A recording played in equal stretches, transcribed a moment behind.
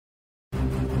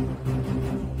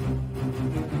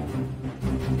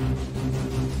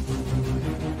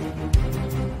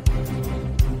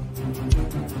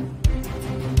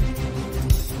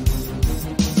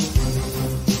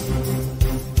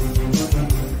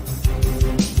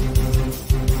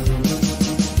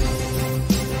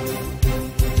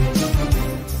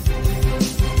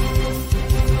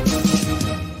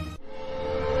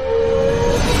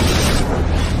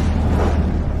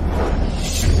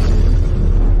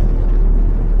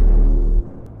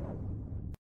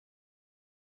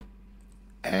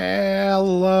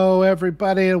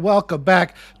everybody, and welcome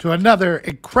back to another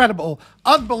incredible,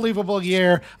 unbelievable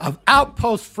year of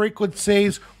Outpost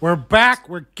Frequencies. We're back.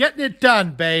 We're getting it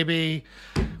done, baby.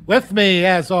 With me,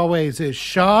 as always, is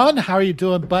Sean. How are you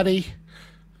doing, buddy?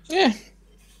 Yeah.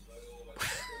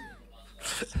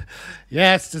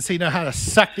 Yes, does he know how to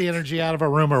suck the energy out of a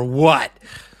room or what?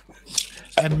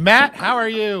 And Matt, how are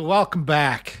you? Welcome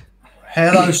back.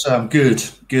 Hello, Sam. Good.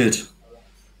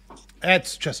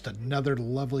 It's just another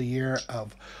lovely year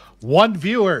of one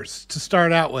viewers to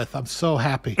start out with. I'm so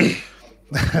happy.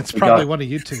 That's probably one of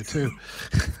you two, too.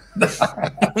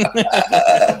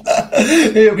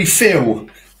 It'll be Phil.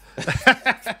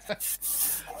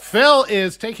 Phil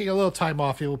is taking a little time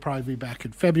off. He will probably be back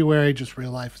in February. Just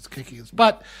real life is kicking his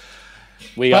butt.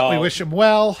 We wish him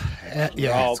well.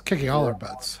 It's kicking all our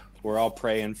butts. We're all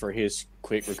praying for his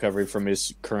quick recovery from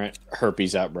his current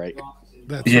herpes outbreak.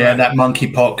 That's right. That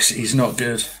monkeypox, he's not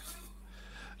good.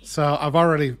 So I've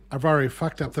already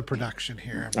fucked up the production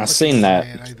here. I've seen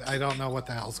that. I don't know what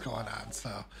the hell's going on.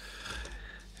 So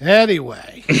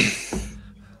anyway,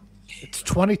 it's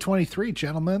 2023,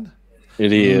 gentlemen.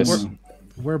 It is.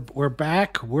 We're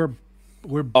back. We're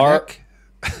back.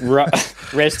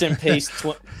 Rest in peace.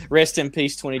 Rest in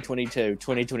peace. 2022.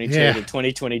 2022 to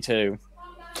 2022.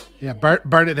 Yeah,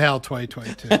 burn it hell.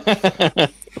 2022.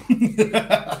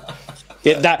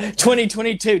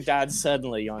 2022 died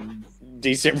suddenly on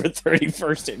December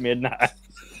 31st at midnight.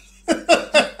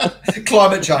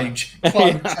 Climate change.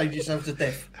 Climate change yourself to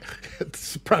death.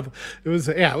 It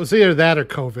was either that or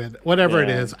COVID. Whatever it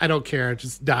is, I don't care.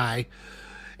 Just die.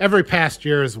 Every past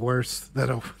year is worse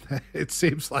than it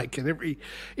seems like. And every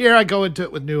year I go into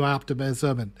it with new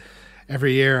optimism, and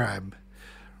every year I'm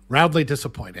roundly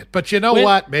disappointed. But you know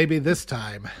what? Maybe this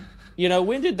time.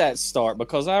 When did that start?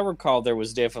 Because I recall there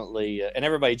was definitely, and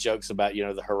everybody jokes about,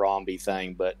 the Harambe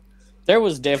thing, but there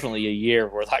was definitely a year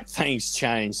where things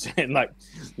changed, and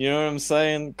you know what I'm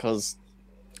saying? Because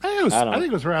I think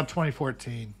it was around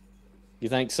 2014. You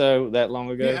think so? That long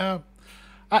ago? Yeah,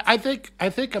 I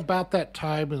think about that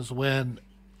time is when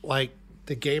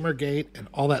the Gamergate and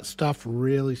all that stuff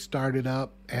really started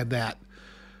up, and that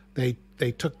they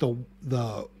took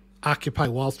the Occupy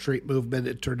Wall Street movement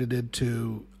and turned it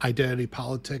into identity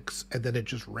politics, and then it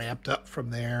just ramped up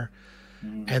from there.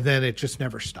 And then it just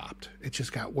never stopped. It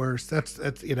just got worse. That's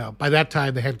by that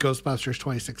time they had Ghostbusters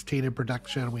 2016 in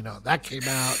production. We know that came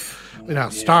out.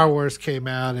 Star Wars came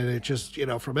out, and it just,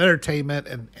 from entertainment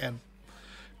and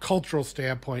cultural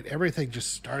standpoint, everything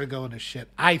just started going to shit,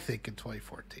 I think, in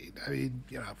 2014. I mean,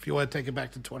 if you want to take it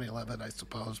back to 2011, I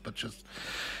suppose, but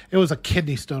it was a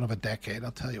kidney stone of a decade, I'll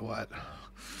tell you what.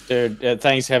 Dude,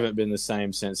 things haven't been the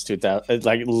same since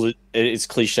 2000. It's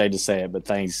cliche to say it, but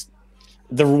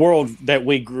the world that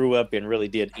we grew up in really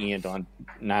did end on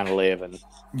 9/11.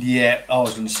 Yeah, I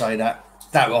was going to say that.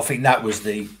 I think that was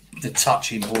the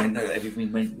touching point that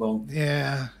everything went wrong.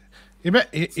 Yeah.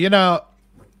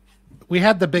 We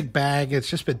had the big bang. It's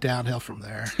just been downhill from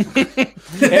there.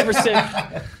 ever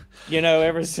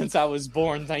since I was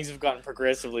born, things have gotten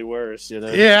progressively worse.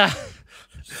 Yeah.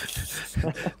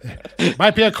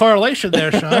 Might be a correlation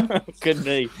there, Sean. Could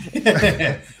be.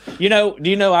 Do you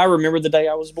know? I remember the day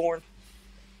I was born.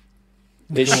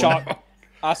 It shocked.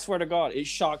 I swear to God, it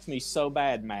shocked me so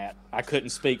bad, Matt. I couldn't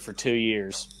speak for 2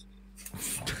 years.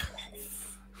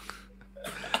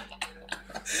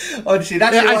 Honestly,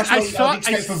 that's what I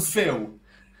expect from Phil.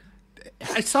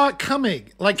 I saw it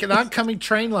coming, like an oncoming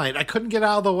train line. I couldn't get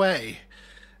out of the way.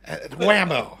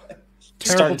 Whammo.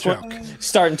 Terrible joke.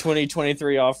 Starting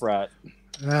 2023 off right.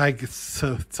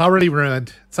 So it's already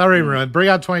ruined. Bring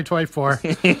on 2024.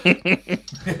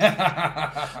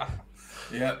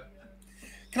 Yep.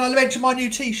 Can I mention my new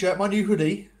T-shirt, my new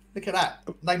hoodie? Look at that.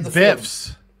 Name the Biff's.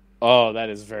 Film. Oh, that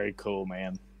is very cool,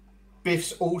 man.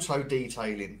 Biff's Auto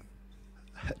Detailing.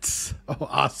 That's so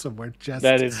awesome.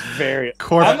 That is very.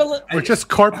 We're just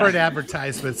corporate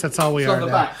advertisements. That's all we are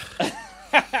now.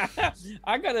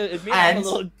 I gotta admit, I'm a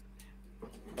little.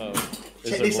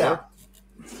 Check this out.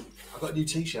 I've got new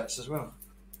T-shirts as well.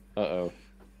 Uh-oh.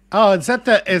 Oh, is that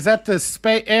the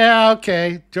space? Yeah,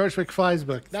 okay. George McFly's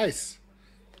book. Nice.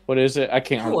 What is it? I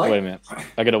can't. Wait a minute.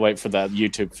 I gotta wait for that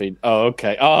YouTube feed. Oh,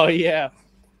 okay. Oh, yeah.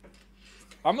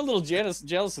 I'm a little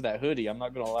jealous of that hoodie. I'm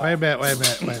not gonna lie. Wait a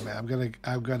minute.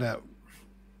 I'm gonna.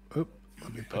 Oop.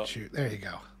 Let me put you. There you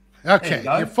go. Okay,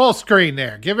 you're full screen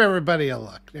there. Give everybody a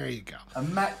look. There you go. A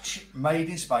match made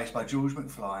in space by George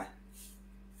McFly.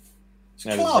 It's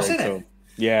that class, is isn't cool. it?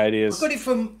 Yeah, it is. I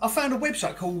found a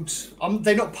website called.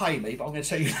 They're not paying me, but I'm going to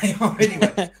tell you they are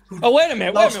anyway. Oh, wait a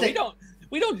minute.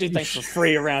 We don't do things for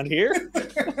free around here.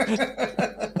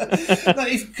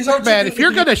 Man, if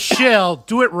you're gonna shill,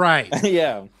 do it right.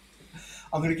 Yeah.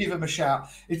 I'm going to give them a shout.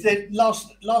 It's their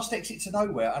last exit to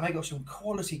nowhere, and they got some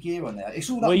quality gear on there. It's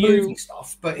all like movie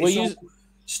stuff, but it's all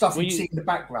stuff you see in the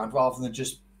background rather than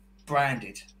just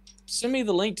branded. Send me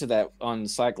the link to that on the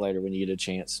site later when you get a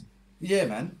chance. Yeah,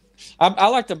 man. I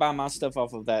like to buy my stuff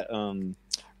off of that.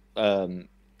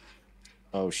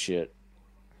 Oh shit,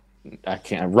 I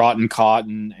can't. Rotten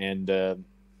Cotton and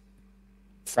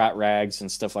Frat Rags and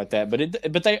stuff like that. But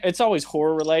it's always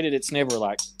horror related. It's never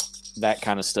like that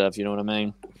kind of stuff. You know what I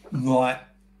mean? Right.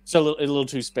 So a little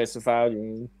too specified.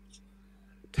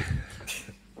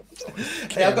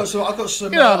 Hey, I've got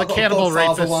some. You know, the cannibal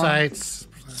rapist sites.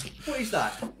 What is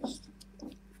that?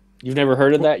 You've never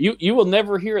heard of that? You will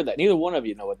never hear that. Neither one of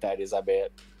you know what that is, I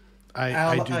bet.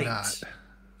 I do not.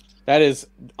 That is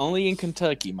only in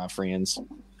Kentucky, my friends.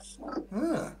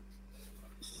 Ah.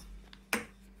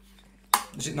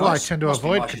 Is it nice? Well, I tend to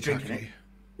avoid Kentucky.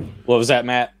 What was that,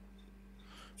 Matt?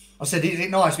 I said, is it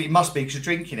nice? But it must be because you're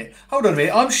drinking it. Hold on a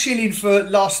minute. I'm shilling for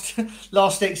last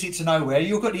exit to nowhere.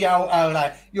 You've got the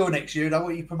like you're next year.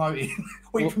 What are you promoting?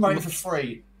 What are you promoting for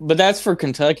free? But that's for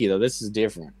Kentucky, though. This is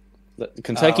different.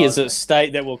 Kentucky is a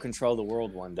state that will control the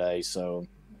world one day. So,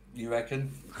 you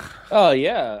reckon? Oh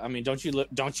yeah. I mean, don't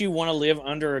you want to live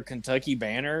under a Kentucky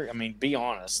banner? I mean, be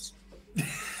honest.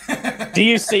 Do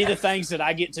you see the things that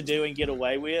I get to do and get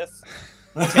away with?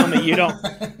 Tell me you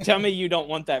don't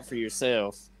want that for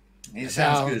yourself. It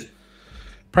sounds good.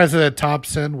 President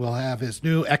Thompson will have his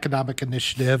new economic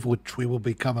initiative, which we will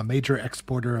become a major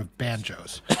exporter of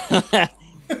banjos. That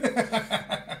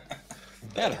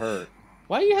hurt.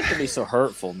 Why do you have to be so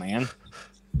hurtful, man?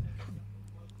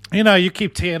 You know, you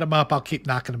keep teeing them up, I'll keep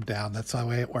knocking them down. That's the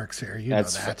way it works here. You know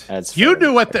that. That's you fair.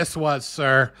 knew what this was,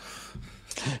 sir.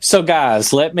 So,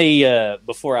 guys, let me,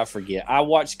 before I forget, I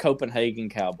watched Copenhagen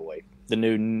Cowboy, the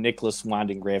new Nicholas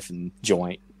Winding Refn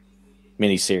joint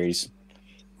miniseries.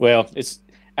 Well, it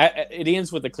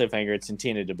ends with a cliffhanger. It's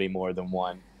intended to be more than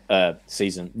one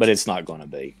season, but it's not going to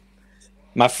be.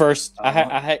 My first,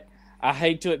 I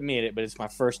hate to admit it, but it's my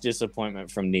first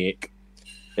disappointment from Nick.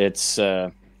 It's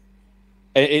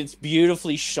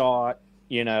beautifully shot.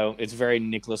 You know, it's very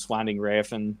Nicholas Winding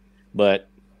Refn, but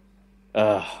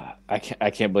I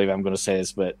can't believe I'm going to say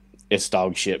this, but it's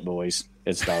dog shit, boys.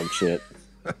 It's dog shit.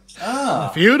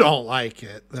 If you don't like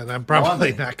it, then I'm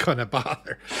probably not going to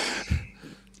bother.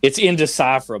 It's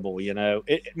indecipherable, you know.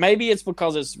 Maybe it's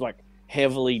because it's like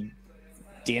heavily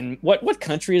What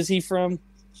country is he from?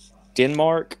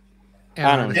 Denmark.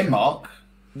 I don't know.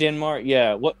 Denmark.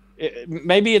 Yeah.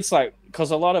 Maybe it's like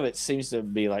because a lot of it seems to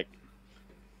be like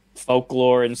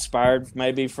folklore inspired,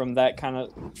 maybe from that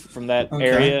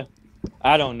area.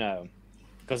 I don't know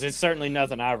because it's certainly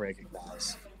nothing I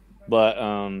recognize, but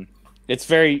it's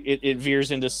very it veers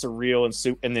into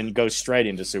surreal and then goes straight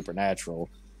into supernatural.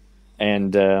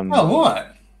 And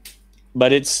what?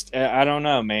 But it's I don't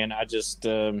know, man. I just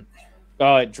it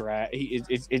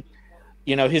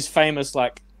you know, his famous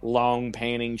like long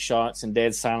panning shots and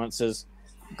dead silences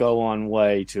go on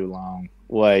way too long,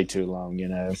 you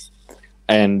know.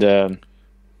 And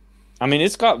I mean,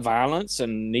 it's got violence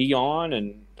and neon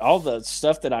and all the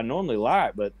stuff that I normally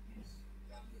like, but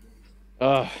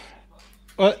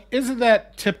well, isn't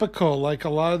that typical? Like a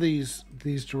lot of these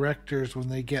directors, when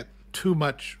they get too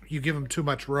much, you give them too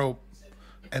much rope,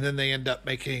 and then they end up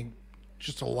making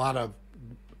just a lot of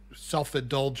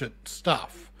self-indulgent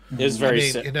stuff. It's very,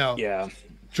 you know, yeah.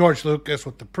 George Lucas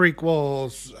with the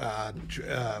prequels,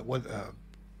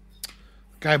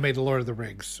 guy who made the Lord of the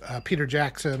Rings, Peter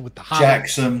Jackson with the Hobbit.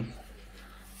 Jackson.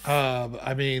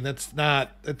 I mean, that's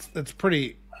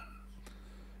pretty.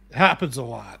 It happens a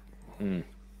lot. Mm.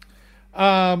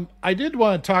 I did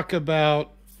want to talk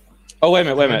about. Oh, wait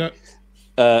a minute.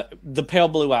 The Pale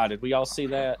Blue Eye. Did we all see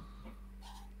that?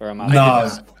 Or am I?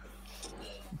 No.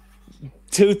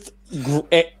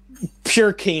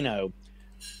 Pure Kino.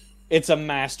 It's a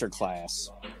masterclass.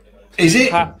 Is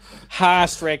it?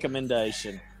 Highest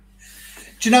recommendation.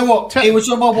 Do you know what? It was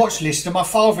on my watch list, and my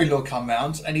father-in-law come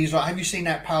round, and he's like, "Have you seen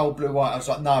that Pale Blue Eye?" I was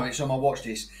like, "No, it's on my watch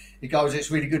list." He goes,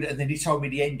 "It's really good," and then he told me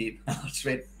the ending. I just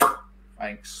went,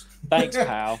 "Thanks,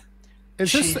 pal."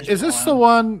 Is this the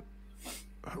one?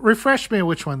 Refresh me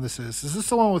which one this is. Is this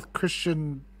the one with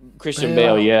Christian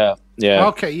Bale? Yeah.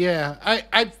 Okay, yeah.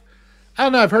 I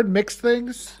don't know. I've heard mixed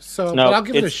things, but I'll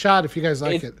give it a shot if you guys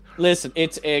like it. Listen,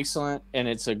 it's excellent, and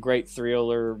it's a great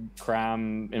thriller,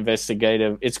 crime,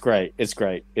 investigative. It's great.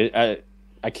 I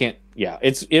can't. Yeah,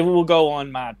 it will go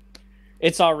on my.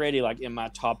 It's already like in my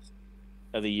top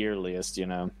of the year list. You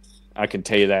know, I can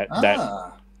tell you that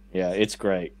Yeah, it's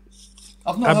great.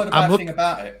 I've not heard a bad thing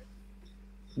about it.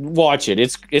 Watch it.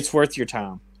 It's worth your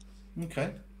time.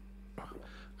 Okay.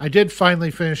 I did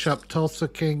finally finish up Tulsa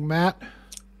King, Matt.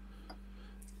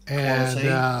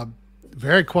 And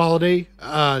very quality.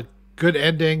 Good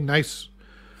ending. Nice.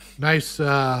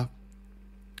 I'll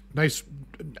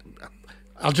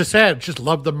just say, I just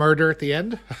loved the murder at the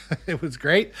end. It was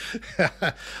great.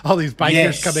 All these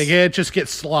bikers coming in just get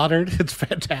slaughtered. It's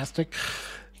fantastic.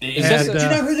 Do you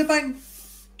know who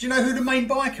the main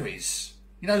biker is?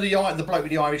 You know the bloke with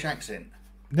the Irish accent.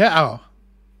 Yeah. Oh.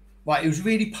 Right, it was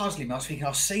really puzzling me. I was thinking,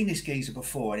 I've seen this geezer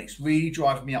before, and it's really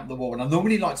driving me up the wall. And I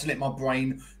normally like to let my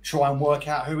brain try and work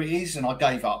out who it is, and I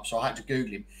gave up, so I had to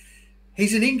Google him.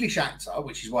 He's an English actor,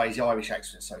 which is why his Irish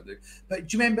accent is so good. But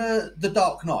do you remember The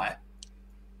Dark Knight?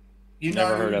 You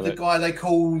know the guy they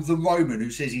call the Roman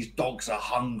who says his dogs are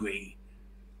hungry.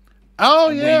 Oh,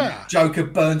 and yeah. when Joker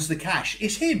burns the cash.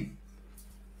 It's him.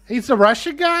 He's the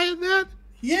Russian guy in that?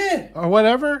 Yeah. Or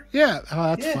whatever? Yeah.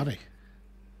 Oh, that's funny.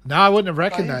 No, I wouldn't have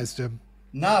recognized him.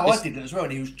 No, I didn't as well,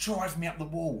 and he was driving me up the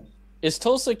wall. Is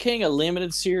Tulsa King a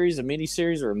limited series, a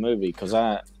miniseries, or a movie?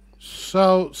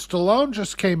 So Stallone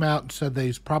just came out and said that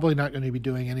he's probably not going to be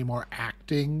doing any more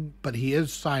acting, but he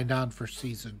is signed on for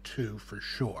season 2 for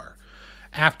sure.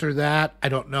 After that, I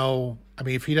don't know. I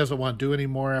mean, if he doesn't want to do any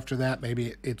more after that,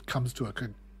 maybe it comes to a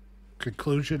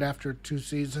conclusion after 2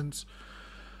 seasons.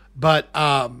 But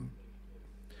yeah,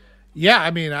 I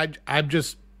mean, I'm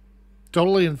just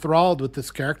totally enthralled with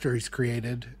this character he's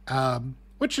created,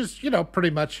 which is, pretty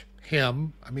much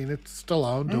him. I mean, it's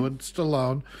Stallone doing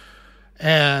Stallone,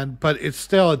 but it's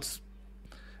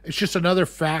just another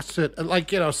facet. Like,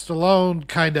 Stallone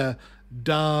kind of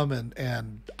dumb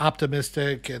and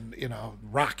optimistic and,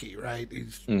 Rocky, right?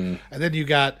 And then you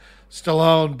got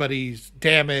Stallone, but he's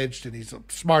damaged and he's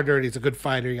smarter and he's a good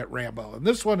fighter. You got Rambo. And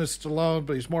this one is Stallone,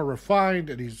 but he's more refined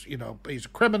and he's a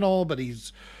criminal, but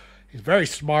he's very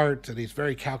smart and he's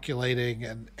very calculating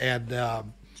and he's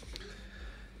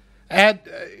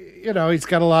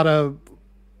got a lot of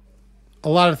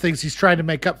things he's trying to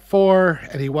make up for,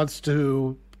 and he wants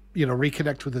to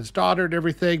reconnect with his daughter and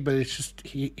everything, but it's just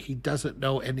he doesn't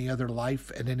know any other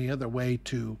life and any other way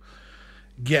to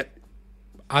get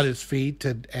on his feet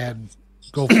and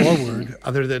go forward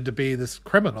other than to be this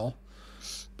criminal.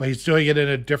 But he's doing it in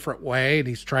a different way, and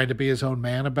he's trying to be his own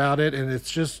man about it, and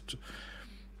it's just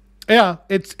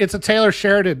it's a Taylor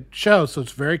Sheridan show, so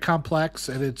it's very complex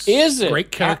and it's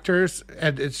great characters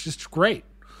and it's just great.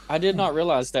 I did not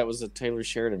realize that was a Taylor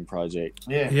Sheridan project.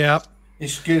 Yeah.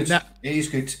 It's good. It is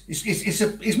good.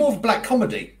 It's more of a black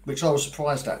comedy, which I was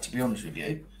surprised at, to be honest with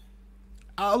you.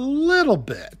 A little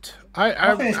bit.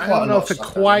 I don't know if it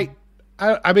quite.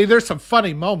 I mean, there's some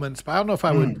funny moments, but I don't know if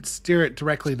I would steer it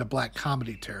directly into black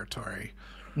comedy territory.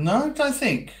 No, I don't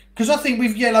think. Because I think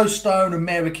with Yellowstone and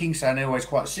Mayor of Kingstown, they're always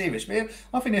quite serious. But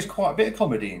I think there's quite a bit of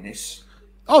comedy in this.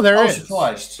 Oh, there is. I was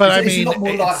surprised. But it's a lot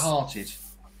more lighthearted.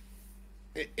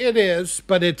 It is,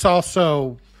 but it's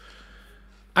also.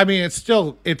 I mean, it's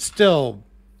got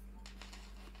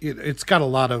a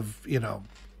lot of,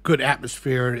 good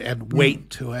atmosphere and weight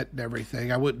to it and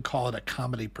everything. I wouldn't call it a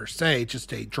comedy per se,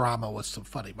 just a drama with some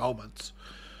funny moments.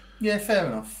 Yeah, fair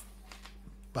enough.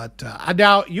 But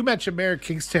now, you mentioned Mayor of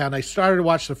Kingstown. I started to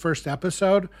watch the first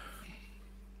episode.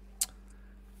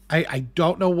 I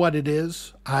don't know what it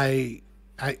is. I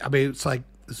mean, it's like,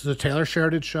 this is a Taylor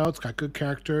Sheridan show. It's got good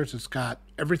characters. It's got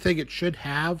everything it should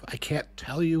have. I can't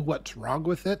tell you what's wrong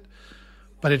with it,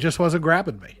 but it just wasn't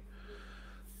grabbing me.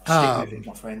 Stick with it,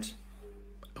 my friend.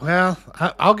 Well,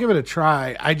 I'll give it a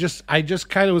try. I just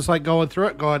kind of was like going through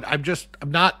it, going, I don't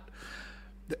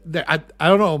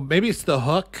know. Maybe it's the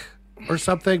hook or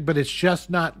something, but it's just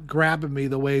not grabbing me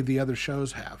the way the other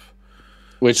shows have.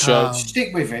 Which show?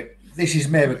 Stick with it. This is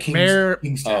Mayor of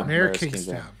Kingstown. Mayor of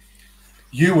Kingstown.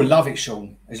 You will love it,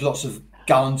 Sean. There's lots of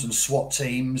guns and SWAT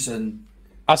teams and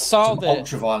I saw that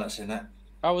ultra violence in that.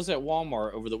 I was at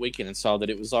Walmart over the weekend and saw that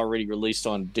it was already released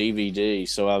on DVD.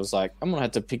 So I was like, I'm gonna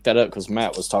have to pick that up because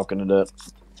Matt was talking it up.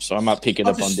 So I might pick it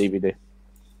up on DVD.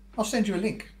 I'll send you a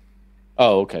link.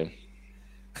 Oh, okay.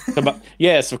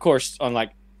 Yes, of course, on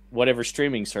like whatever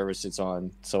streaming service it's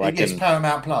on. So I can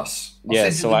Paramount Plus.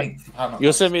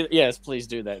 You'll send me. Yes, please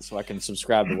do that so I can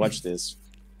subscribe to watch this.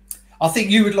 I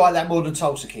think you would like that more than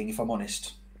Tulsa King, if I'm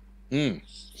honest. Well,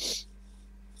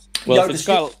 if it's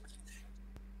got...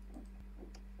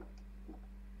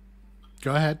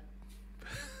 Go ahead.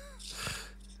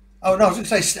 Oh, no, I was going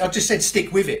to say, I just said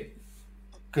stick with it.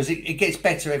 Because it gets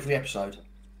better every episode.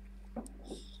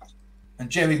 And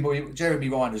Jeremy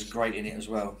Renner's great in it as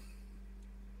well.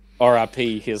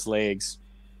 R.I.P. his legs.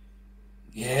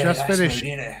 Yeah, Just that's finished.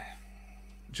 mood, innit?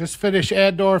 Just finished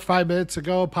Andor 5 minutes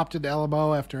ago. Popped into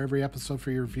LMO after every episode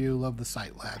for your review. Love the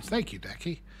site labs. Thank you,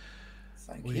 Decky.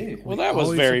 Thank you. Well, that was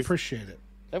always very appreciate it.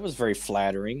 That was very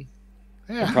flattering.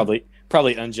 Yeah, And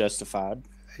probably unjustified.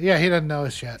 yeah. He doesn't know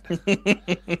us yet.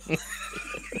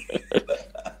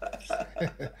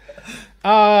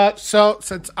 So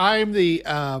since I'm the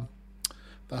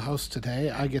host today,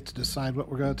 I get to decide what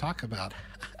we're going to talk about.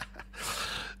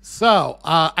 So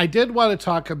I did want to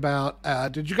talk about.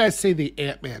 Did you guys see the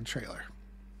Ant-Man trailer?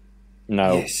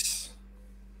 No. Yes.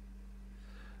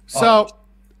 So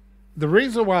the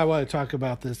reason why I want to talk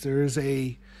about this, there is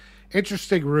a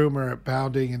interesting rumor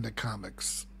abounding in the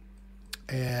comics,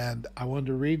 and I wanted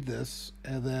to read this,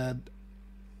 and then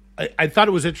I thought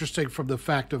it was interesting from the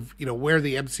fact of where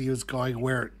the MCU is going,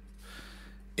 where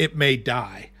it may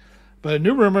die. But a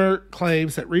new rumor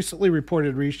claims that recently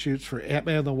reported reshoots for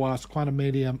Ant-Man and the Wasp: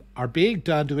 Quantumanium are being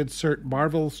done to insert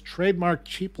Marvel's trademark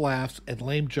cheap laughs and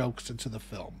lame jokes into the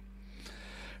film.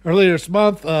 Earlier this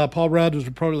month, Paul Rudd was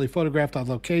reportedly photographed on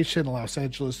location in Los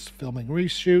Angeles filming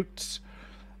reshoots.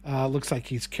 Looks like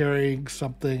he's carrying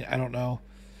something. I don't know.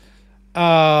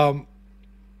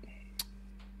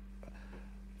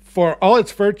 For all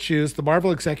its virtues, the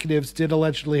Marvel executives did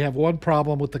allegedly have one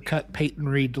problem with the cut Peyton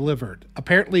Reed delivered.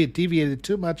 Apparently, it deviated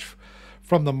too much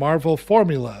from the Marvel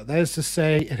formula. That is to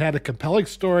say, it had a compelling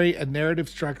story and narrative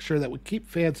structure that would keep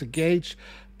fans engaged,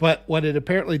 but what it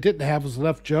apparently didn't have was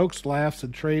enough jokes, laughs,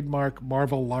 and trademark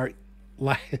Marvel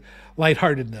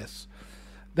lightheartedness.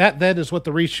 That then is what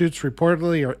the reshoots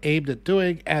reportedly are aimed at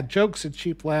doing: add jokes and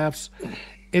cheap laughs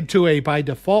into a by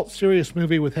default serious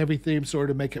movie with heavy themes, sort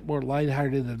of make it more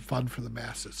lighthearted and fun for the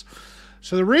masses.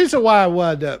 So the reason why I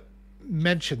wanted to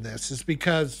mention this is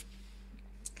because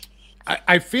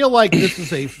I feel like this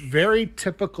is a very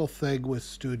typical thing with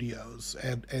studios,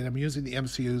 and I'm using the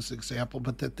MCU's example,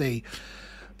 but that the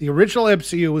original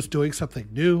MCU was doing something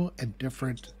new and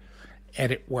different,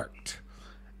 and it worked.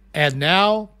 And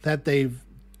now that they've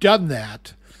done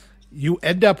that, you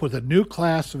end up with a new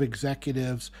class of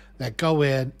executives that go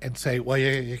in and say, well,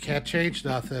 you can't change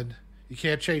nothing. You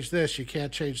can't change this. You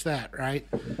can't change that, right?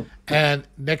 And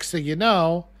next thing you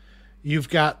know, you've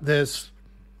got this,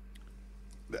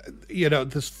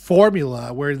 this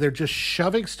formula where they're just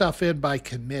shoving stuff in by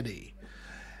committee.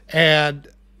 And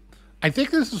I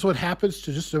think this is what happens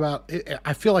to just about,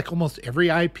 I feel like almost every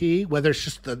IP, whether it's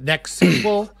just the next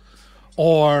sequel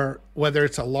or whether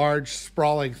it's a large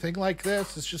sprawling thing like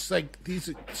this. It's just like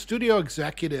these studio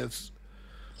executives,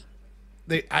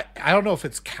 I don't know if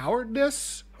it's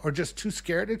cowardice or just too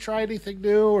scared to try anything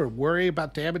new or worry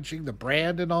about damaging the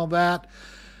brand and all that.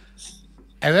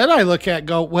 And then I look at it and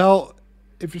go, well,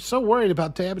 if you're so worried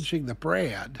about damaging the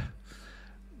brand,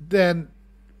 then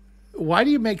why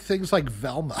do you make things like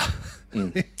Velma?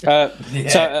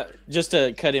 So just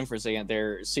to cut in for a second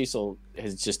there, Cecil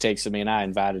has just texted me, and I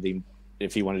invited him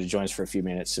if he wanted to join us for a few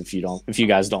minutes. If you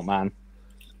guys don't mind,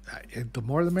 the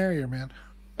more the merrier, man.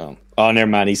 Oh, never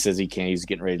mind. He says he can't. He's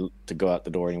getting ready to go out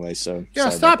the door anyway. So yeah,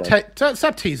 stop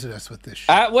teasing us with this shit.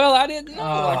 I didn't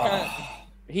know.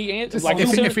 He answered like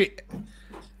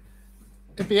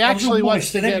if he actually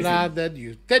wants to get on, then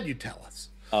you tell us.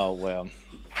 Oh well,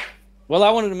 I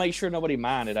wanted to make sure nobody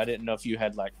minded. I didn't know if you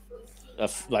had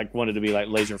wanted to be like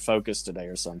laser focused today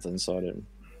or something, so I didn't.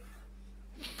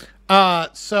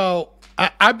 So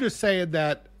I'm just saying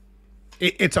that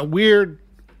it's a weird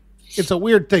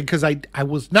thing because I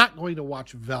was not going to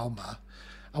watch Velma.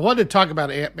 I wanted to talk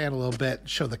about Ant-Man a little bit and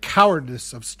show the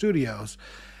cowardice of studios,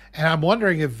 and I'm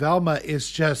wondering if Velma is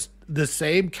just the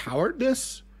same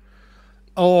cowardice,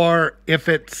 or if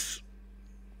it's.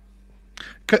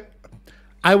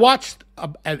 I watched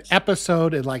an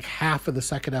episode, and like half of the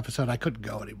second episode, I couldn't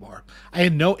go anymore. I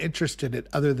had no interest in it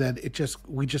other than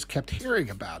we just kept hearing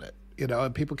about it,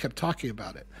 and people kept talking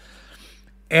about it.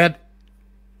 And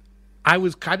I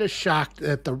was kind of shocked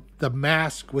that the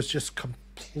mask was just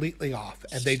completely off,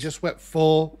 and they just went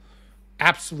full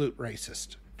absolute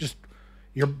racist. Just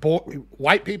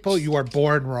white people, you are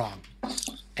born wrong.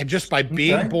 And just by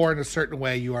being born a certain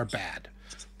way, you are bad.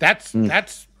 That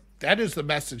is the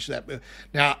message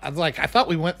now I thought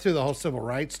we went through the whole civil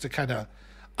rights to kind of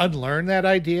unlearn that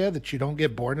idea that you don't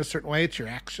get born a certain way. It's your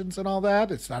actions and all that.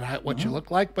 It's not what you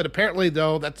look like. But apparently,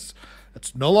 though, that's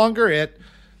no longer it.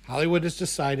 Hollywood has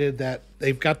decided that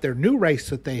they've got their new race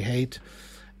that they hate,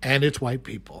 and it's white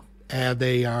people. And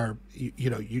they are,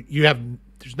 you have,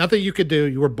 there's nothing you could do.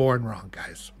 You were born wrong,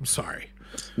 guys. I'm sorry.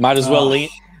 Might as well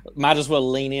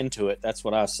lean into it. That's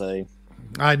what I say.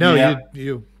 I know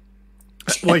you.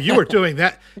 Well, you were doing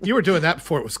that. You were doing that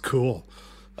before it was cool.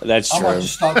 That's I might true.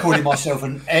 just start calling myself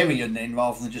an Aryan then,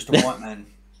 rather than just a white man.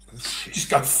 Just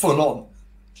go full on.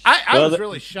 I Well, was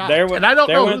really shocked, there were- and I don't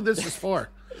there know were- who this is for.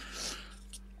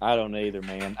 I don't either,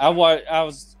 man. I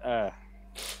was.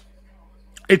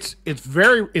 It's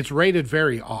rated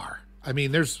very R. I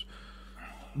mean, there's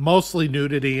mostly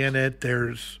nudity in it.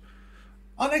 There's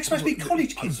Aren't they supposed to be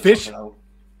college kids? Or Fish- something, though?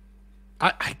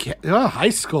 I can't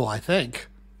high school, I think.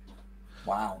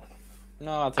 Wow.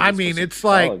 No, I think. I mean, it's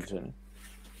like-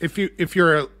 If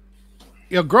you're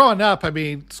growing up, I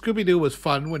mean, Scooby Doo was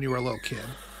fun when you were a little kid.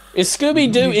 Is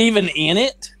Scooby Doo even in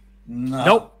it?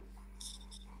 No.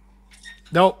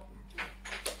 Nope.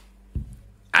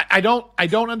 I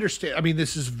don't understand. I mean,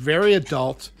 this is very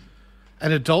adult,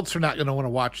 and adults are not going to want to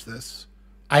watch this.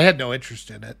 I had no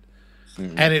interest in it,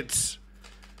 and it's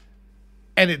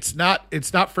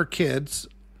not for kids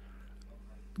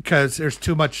because there's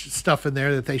too much stuff in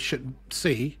there that they shouldn't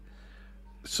see.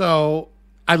 So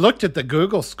I looked at the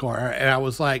Google score, and I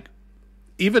was like,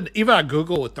 even on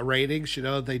Google with the ratings,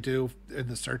 they do in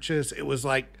the searches, it was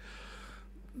like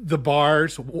the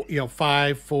bars,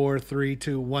 5, 4, 3,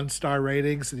 2, 1 star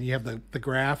ratings, and you have the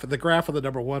graph, and the graph of the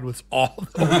number one was all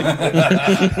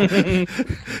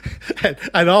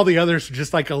and all the others are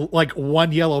just like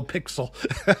one yellow pixel.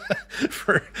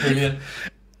 Brilliant.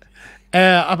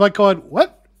 I'm like going,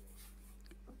 what?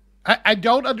 I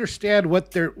don't understand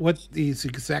what these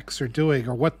execs are doing,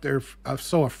 or what they're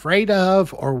so afraid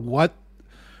of, or why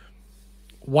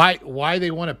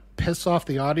they want to piss off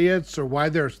the audience, or why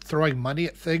they're throwing money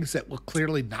at things that will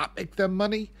clearly not make them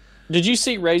money. Did you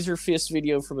see Razor Fist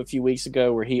video from a few weeks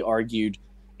ago where he argued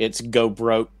it's go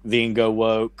broke then go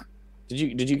woke?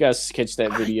 Did you guys catch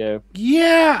that video?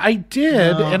 Yeah, I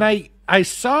did, No. and I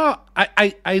saw.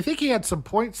 I think he had some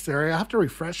points there. I have to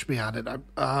refresh me on it.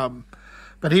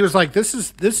 But he was like, "This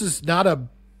is not a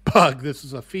bug. This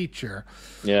is a feature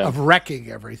Yeah. of wrecking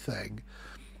everything."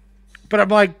 But I'm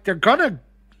like,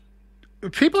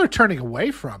 people are turning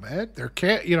away from it. They're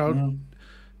canceling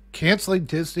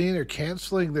Disney. They're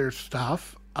canceling their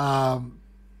stuff. I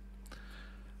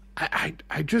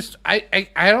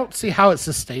don't see how it's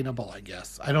sustainable. I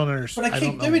guess I don't understand. But they keep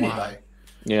I don't doing know it, why.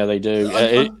 though. Yeah, they do.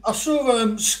 I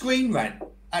saw Screen Rant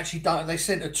actually done. They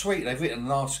sent a tweet. They've written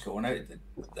an article, and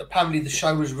apparently the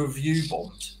show was review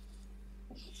bombed.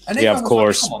 And Yeah, of everyone was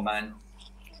course. Like, come on, man.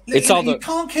 It's You all you the-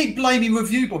 can't keep blaming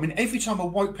review bombing every time a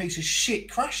woke piece of shit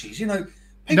crashes. People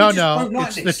No, just don't like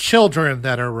it's this. the children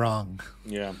that are wrong.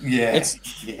 yeah. Yeah,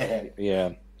 It's- yeah. Yeah.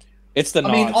 It's the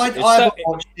I mean, nonsense. I haven't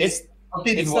watched it's it. I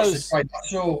didn't it's watch those- the trailer. I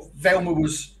saw Velma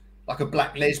was like a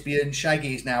black lesbian.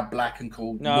 Shaggy is now black and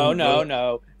called. no.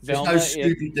 There's Velma no is,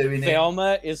 Scooby Doo in it.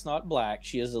 Velma is not black.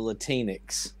 She is a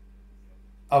Latinx.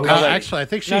 Oh, No, Actually, I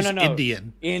think she's no.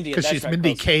 Indian Indian. because That's she's right,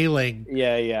 Mindy close. Kaling.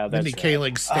 Yeah, that's Mindy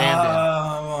right. Kaling stand-in.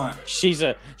 right.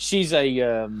 She's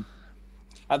a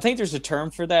I think there's a term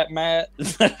for that, Matt.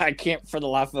 I can't for the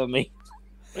life of me.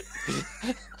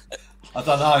 I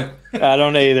don't know. I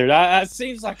don't either. It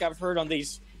seems like I've heard on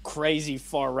these crazy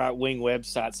far right wing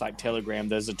websites like Telegram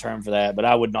there's a term for that, but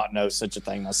I would not know such a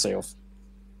thing myself.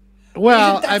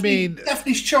 Well, Isn't I Daphne- mean,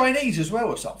 Daphne's Chinese as well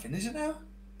or something, isn't it?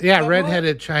 yeah, that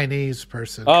redheaded Chinese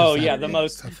person. Oh 'cause yeah, that- the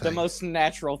that's a thing. most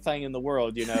natural thing in the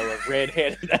world, a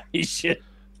redheaded Asian.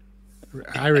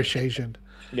 Irish Asian.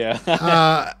 Yeah.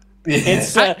 Yeah.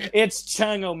 It's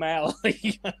Chung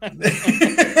O'Malley.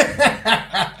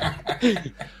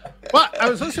 Well, I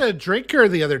was listening to Drinker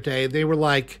the other day. They were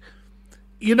like,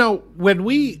 when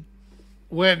we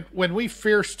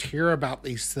first hear about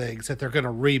these things that they're going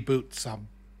to reboot some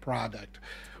product,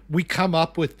 we come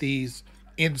up with these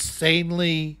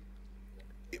insanely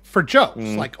for jokes.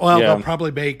 Like, yeah. they'll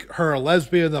probably make her a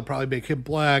lesbian. They'll probably make him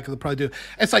black. They'll probably do.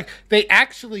 It's like they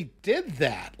actually did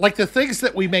that. Like the things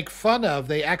that we make fun of,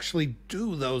 they actually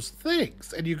do those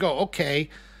things. And you go, okay.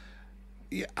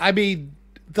 I mean,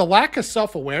 the lack of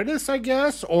self-awareness, I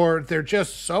guess, or they're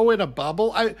just so in a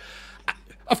bubble.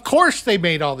 Of course they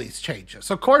made all these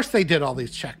changes. Of course they did all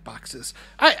these check boxes.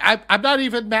 I'm not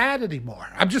even mad anymore.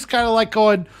 I'm just kind of like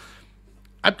going,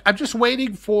 I'm just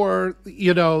waiting for,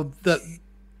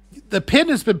 the pin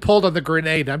has been pulled on the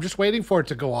grenade. I'm just waiting for it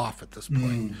to go off at this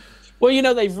point.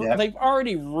 Well, they've Yep. they've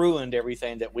already ruined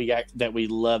everything that we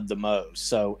love the most.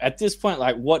 So at this point,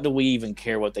 like, what do we even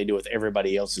care what they do with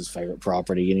everybody else's favorite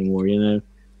property anymore? And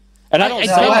I don't. I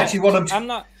say don't that- actually want them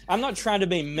to- I'm not trying to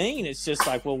be mean. It's just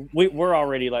like, well, we're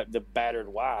already like the battered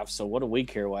wife. So what do we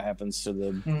care what happens to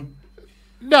the?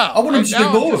 No, I want them to do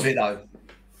no, more just- of it though.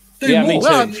 Do Yeah, more. me too.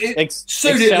 Well,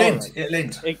 Soon it'll end. Accelerate. It'll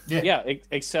end. Yeah,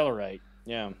 accelerate.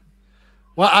 Yeah.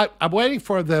 Well, I'm waiting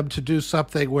for them to do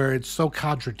something where it's so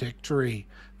contradictory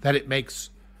that it makes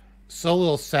so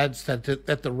little sense that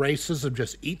that the racism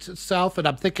just eats itself. And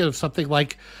I'm thinking of something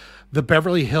like the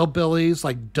Beverly Hillbillies,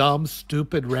 like dumb,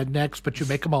 stupid rednecks, but you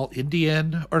make them all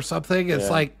Indian or something. It's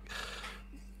like,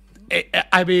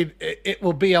 it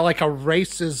will be like a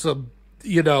racism,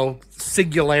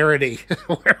 singularity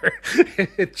where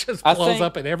it just blows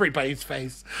up in everybody's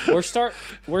face. We're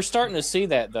starting to see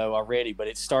that though already, but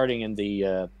it's starting in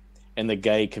the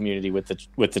gay community with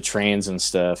the trans and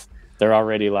stuff. They're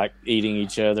already like eating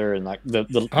each other, and like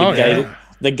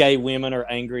the gay women are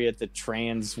angry at the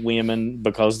trans women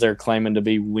because they're claiming to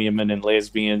be women and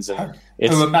lesbians, and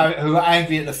who are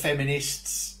angry at the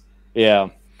feminists. Yeah.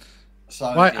 So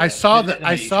I saw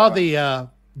the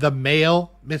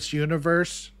male Miss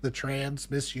Universe, the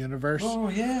trans Miss Universe. Oh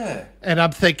yeah. And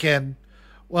I'm thinking,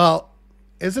 well,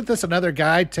 isn't this another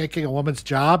guy taking a woman's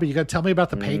job? Are you going to tell me about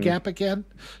the pay gap again?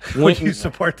 Would you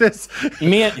support this?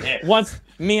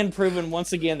 Men proving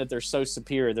once again that they're so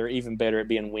superior, they're even better at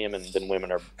being women than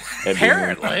women are.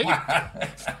 Apparently.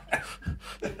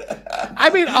 I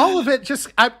mean, all of it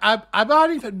just, I'm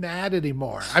not even mad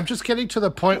anymore. I'm just getting to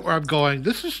the point where I'm going,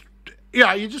 this is,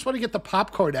 you just want to get the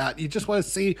popcorn out. You just want to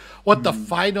see what the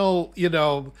final,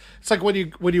 it's like when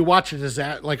you watch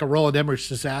like a Roland Emmerich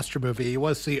disaster movie, you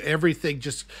want to see everything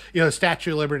just,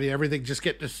 Statue of Liberty, everything just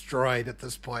get destroyed at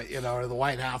this point, or the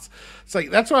White House. It's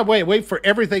like, that's why I wait for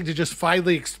everything to just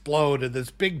finally explode in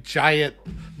this big giant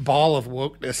ball of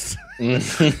wokeness.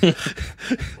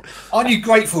 Aren't you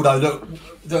grateful though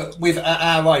that with at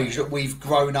our age that we've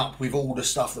grown up with all the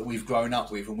stuff that we've grown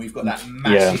up with, and we've got that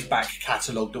massive back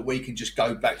catalogue that we can just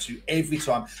go back to every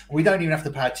time. We don't even have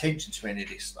to pay attention to any of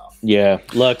this stuff. Yeah,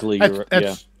 luckily,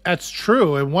 that's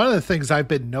true. And one of the things I've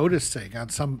been noticing on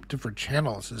some different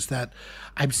channels is that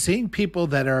I'm seeing people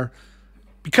that are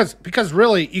because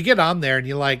really you get on there and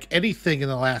you like anything in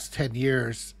the last 10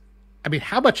 years. I mean,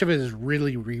 how much of it is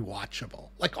really rewatchable?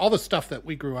 Like all the stuff that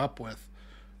we grew up with,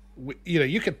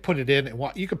 you could put it in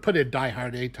and you could put in Die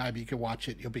Hard anytime you can watch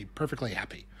it. You'll be perfectly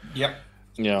happy. Yep.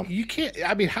 Yeah. You can't,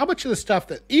 I mean, how much of the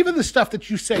stuff even the stuff that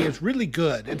you say is really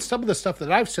good and some of the stuff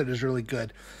that I've said is really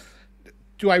good,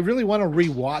 do I really want to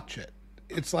rewatch it?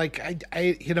 It's like,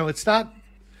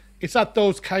 it's not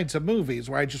those kinds of movies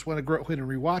where I just want to go in and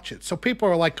rewatch it. So people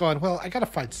are like going, well, I got to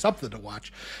find something to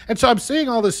watch. And so I'm seeing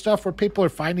all this stuff where people are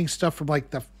finding stuff from like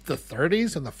the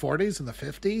 30s and the 40s and the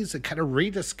 50s and kind of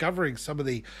rediscovering some of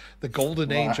the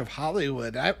golden age of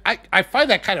Hollywood. I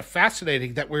find that kind of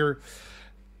fascinating that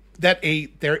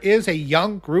there is a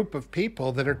young group of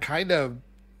people that are kind of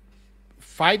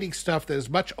finding stuff that is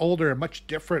much older and much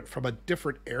different from a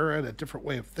different era and a different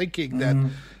way of thinking that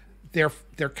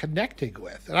they're connecting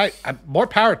with, and I'm more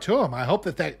power to them. I hope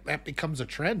that becomes a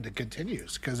trend and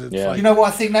continues because it's like, you know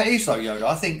what I think that is though, Yoda.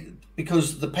 I think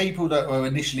because the people that were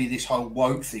initially this whole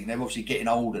woke thing, they're obviously getting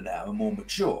older now and more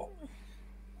mature,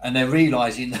 and they're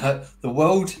realizing that the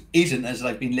world isn't as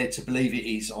they've been led to believe it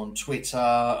is on Twitter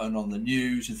and on the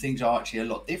news, and things are actually a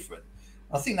lot different.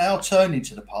 I think they are turning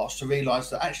to the past to realize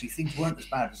that actually things weren't as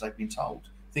bad as they've been told.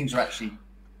 Things are actually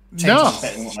 10 times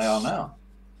better than what they are now.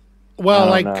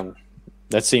 Well,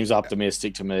 that seems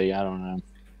optimistic to me. I don't know.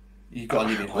 You've got to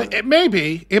live in hope.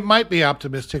 It might be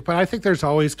optimistic, but I think there's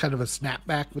always kind of a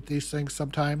snapback with these things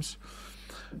sometimes.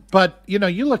 But, you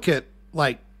look at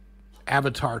like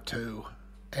Avatar 2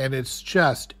 and it's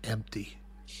just empty.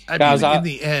 In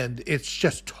the end, it's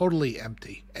just totally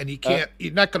empty. And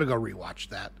you're not going to go rewatch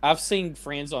that. I've seen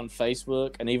friends on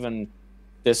Facebook, and even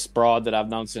this broad that I've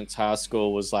known since high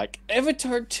school was like,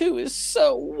 Avatar 2 is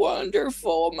so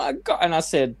wonderful. Oh my God. And I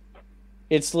said,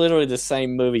 it's literally the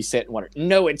same movie set in water.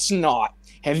 No, it's not.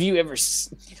 Have you ever...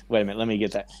 Wait a minute, let me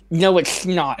get that. No, it's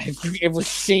not. Have you ever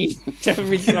seen the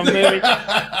original movie?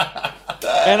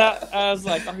 And I was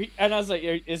like,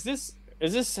 is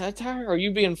this satire? Are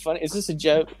you being funny? Is this a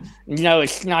joke? No,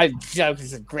 it's not a joke.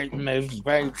 It's a great movie.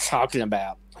 What are you talking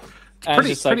about?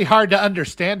 Pretty hard to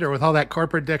understand her with all that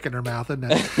corporate dick in her mouth, isn't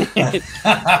it?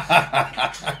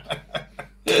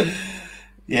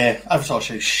 Yeah, Avatar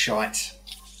show's shite.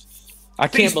 I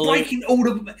can't believe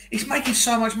it's making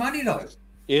so much money though.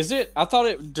 Is it? I thought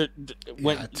it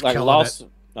went like lost.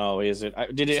 Oh, is it?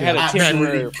 Did it have a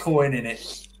temporary coin in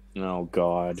it? Oh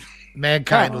God,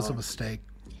 Mankind was a mistake.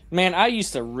 Man, I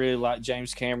used to really like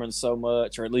James Cameron so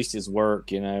much, or at least his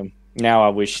work. Now I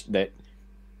wish that.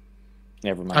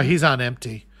 Never mind. Oh, he's on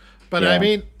empty. But I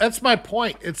mean, that's my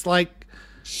point. It's like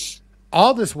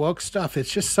all this woke stuff,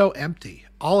 it's just so empty.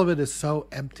 All of it is so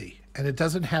empty. And it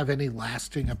doesn't have any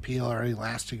lasting appeal or any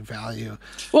lasting value.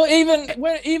 Well,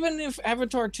 even if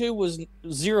Avatar 2 was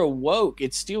zero woke,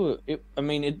 it's still,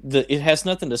 it has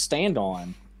nothing to stand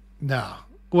on. No.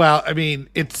 Well, I mean,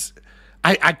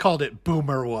 I called it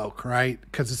boomer woke, right?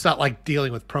 Because it's not like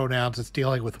dealing with pronouns; it's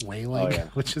dealing with wailing,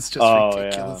 which is just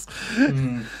ridiculous.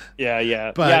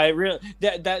 Yeah. But, yeah, it really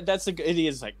it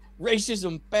is like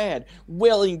racism bad,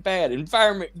 wailing bad,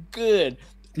 environment good.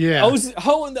 Yeah,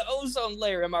 hole in the ozone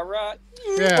layer. Am I right?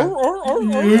 Yeah.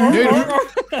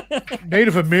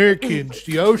 Native Americans,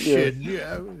 the ocean.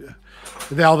 Yeah.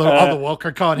 All the woke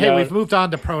are calling. Hey, we've moved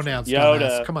on to pronouns.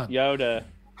 Yoda, come on. Yoda.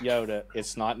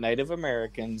 It's not Native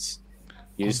Americans.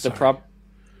 Use the prop.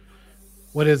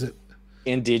 What is it?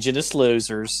 Indigenous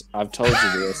losers. I've told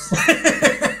you this.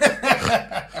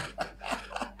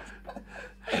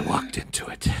 I walked into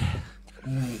it.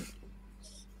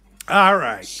 All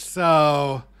right.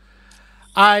 So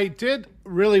I did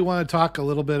really want to talk a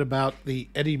little bit about the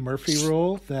Eddie Murphy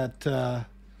rule that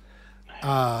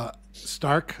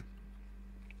Stark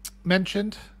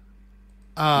mentioned.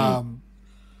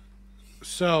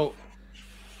 So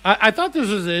I thought this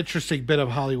was an interesting bit of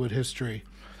Hollywood history.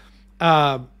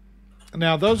 Now,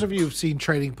 those of you who've seen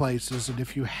Trading Places, and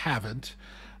if you haven't,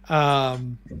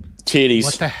 titties.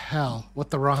 What the hell?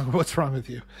 What's wrong with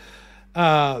you?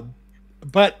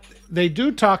 But they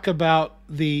do talk about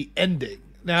the ending.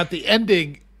 Now, at the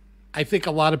ending, I think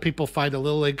a lot of people find a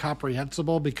little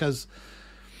incomprehensible because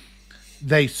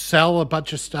they sell a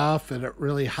bunch of stuff at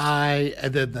really high,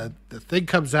 and then the thing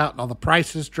comes out and all the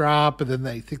prices drop, and then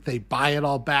they think they buy it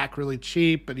all back really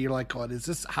cheap, and you're like, going,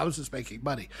 how is this making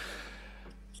money?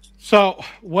 So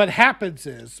what happens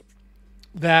is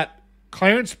that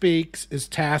Clarence Beeks is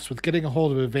tasked with getting a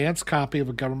hold of an advanced copy of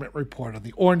a government report on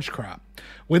the orange crop.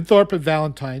 Winthorpe and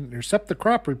Valentine intercept the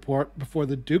crop report before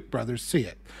the Duke brothers see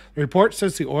it. The report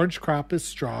says the orange crop is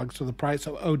strong, so the price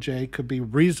of OJ could be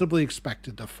reasonably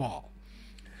expected to fall.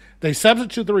 They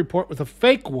substitute the report with a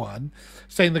fake one,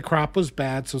 saying the crop was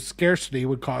bad, so scarcity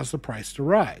would cause the price to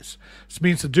rise. This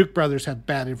means the Duke brothers have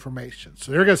bad information.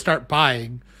 So they're going to start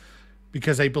buying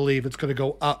because they believe it's going to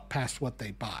go up past what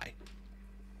they buy.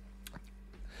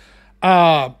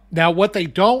 Now, what he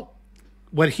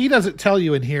doesn't tell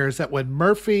you in here is that when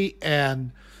Murphy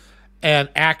and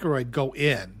Aykroyd go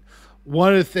in,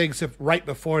 one of the things right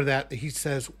before that, he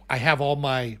says, I have all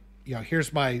my,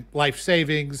 here's my life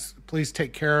savings. Please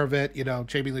take care of it.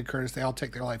 Jamie Lee Curtis, they all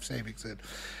take their life savings in.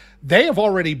 They have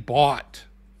already bought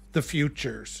the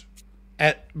futures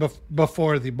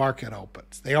before the market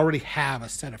opens. They already have a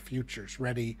set of futures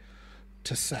ready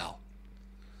to sell.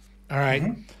 All right.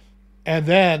 Mm-hmm. And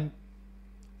then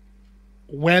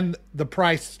when the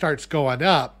price starts going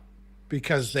up,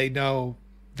 because they know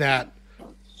that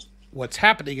what's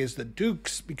happening is the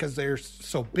Dukes, because they're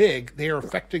so big, they are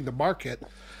affecting the market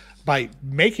by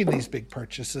making these big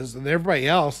purchases, and everybody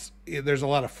else, there's a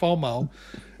lot of FOMO.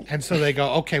 And so they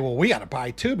go, okay, well, we got to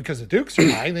buy too because the Dukes are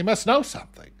buying. They must know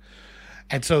something.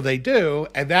 And so they do.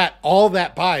 And all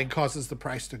that buying causes the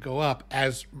price to go up,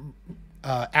 as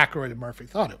Aykroyd and Murphy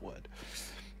thought it would.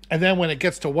 And then when it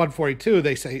gets to 142,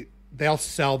 they say they'll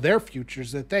sell their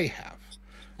futures that they have.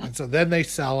 And so then they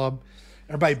sell them.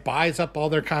 Everybody buys up all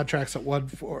their contracts at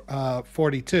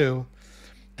 142.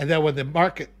 And then when the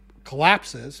market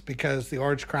collapses because the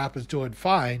orange crop is doing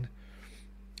fine,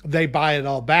 they buy it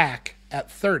all back at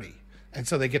 30. And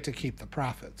so they get to keep the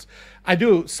profits. I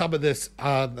do some of this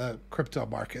on the crypto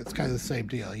market. It's kind of the same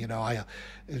deal. I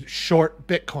short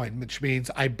Bitcoin, which means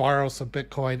I borrow some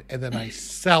Bitcoin and then I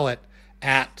sell it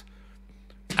at,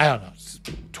 I don't know,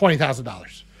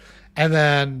 $20,000. And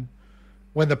then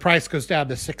when the price goes down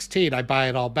to 16, I buy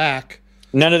it all back.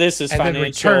 None of this is financial. Then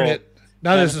return it.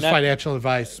 None of this is financial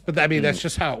advice. But I mean, that's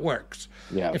just how it works.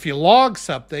 Yeah. If you log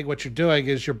something, what you're doing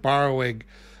is you're borrowing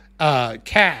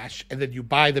cash, and then you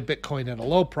buy the Bitcoin at a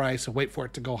low price and wait for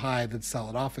it to go high and then sell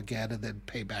it off again and then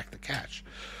pay back the cash.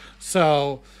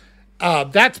 So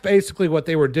that's basically what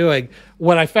they were doing.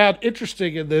 What I found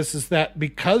interesting in this is that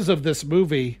because of this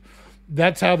movie,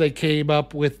 that's how they came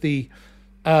up with the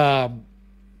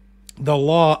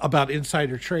law about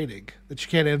insider trading, that you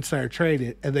can't insider trade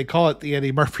it, and they call it the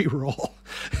Eddie Murphy rule.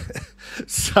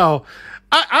 So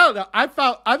I don't know. I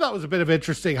thought it was a bit of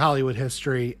interesting Hollywood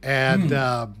history, and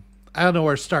I don't know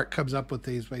where Stark comes up with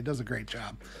these, but he does a great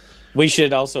job. We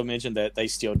should also mention that they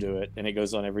still do it, and it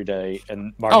goes on every day,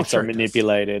 and markets are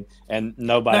manipulated, and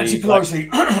nobody,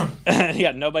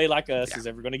 nobody like us is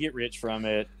ever going to get rich from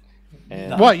it.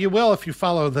 And well, you will if you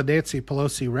follow the Nancy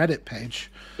Pelosi Reddit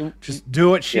page. Just do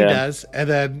what she does, and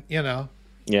then you'll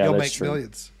make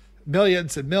millions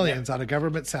and millions on a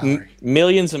government salary.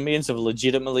 Millions and millions of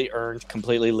legitimately earned,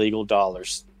 completely legal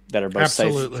dollars that are both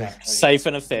safe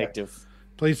and effective.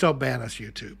 Please don't ban us,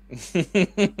 YouTube.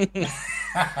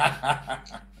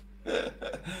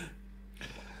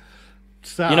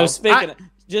 So,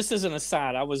 just as an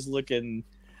aside, I was looking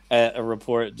at a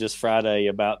report just Friday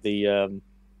about the,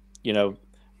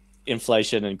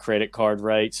 inflation and credit card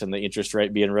rates and the interest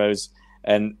rate being rose.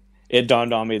 And it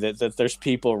dawned on me that there's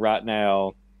people right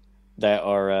now that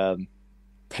are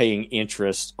paying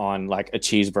interest on like a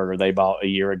cheeseburger they bought a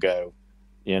year ago,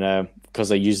 because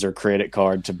they use their credit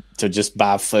card to just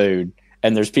buy food.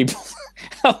 And there's people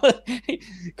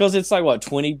because it's like what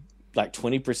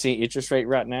 20% interest rate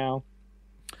right now,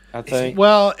 I think.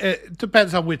 Well, it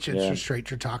depends on which interest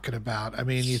rate you're talking about. I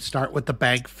mean, you start with the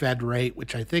bank Fed rate,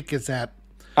 which I think is at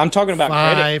I'm talking about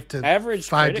average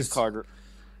 5 credit card.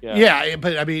 Yeah,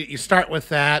 but I mean, you start with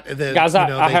that, and then guys,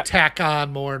 they tack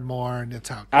on more and more, and it's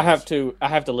how it goes. I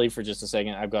have to leave for just a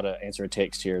second. I've got to answer a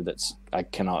text here that's I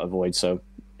cannot avoid. So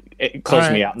close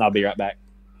me out, and I'll be right back.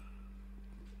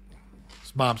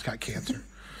 His mom's got cancer.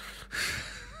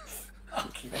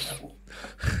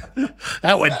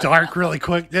 That went dark really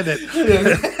quick, didn't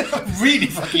it? Really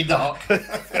fucking dark.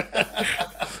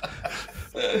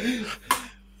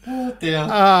 Oh dear.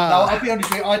 No, I'll be honest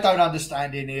with you, I don't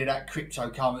understand any of that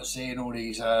cryptocurrency and all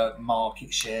these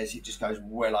market shares. It just goes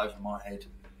well over my head.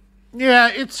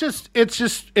 Yeah, it's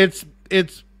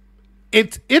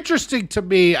interesting to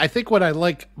me. I think what I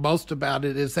like most about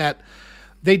it is that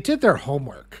they did their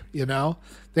homework,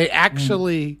 They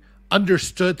actually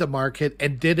understood the market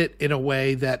and did it in a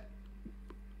way that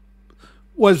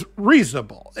was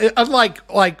reasonable. Unlike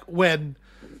when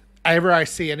I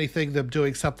see anything them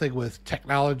doing something with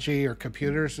technology or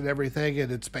computers and everything,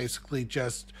 and it's basically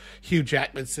just Hugh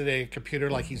Jackman sitting at a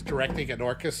computer like he's directing an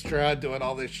orchestra, doing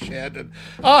all this shit, and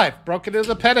I've broken into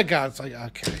the Pentagon. It's like,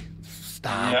 okay,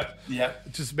 stop. Yep.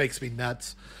 It just makes me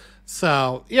nuts.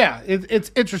 So yeah,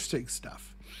 it's interesting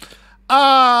stuff.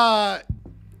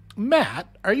 Matt,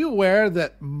 are you aware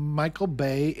that Michael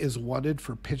Bay is wanted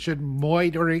for pigeon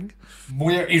moidering?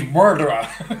 He's murderer.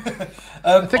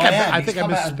 I think I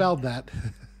misspelled that.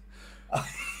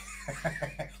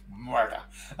 Murder.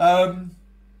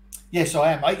 Yes,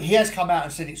 I am. He has come out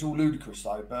and said it's all ludicrous,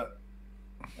 though. But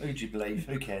who do you believe?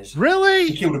 Who cares? Really?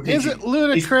 He killed a pigeon. Is it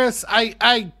ludicrous?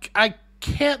 I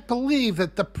can't believe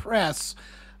that the press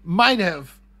might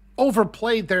have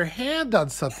overplayed their hand on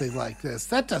something like this.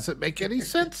 That doesn't make any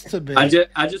sense to me. I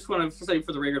just want to say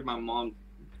for the record, my mom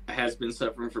has been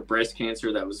suffering from breast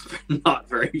cancer. That was not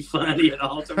very funny at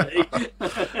all to me.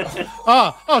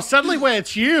 oh, suddenly when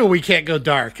it's you, we can't go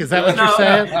dark. Is that what you're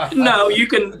saying? No, you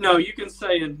can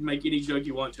say and make any joke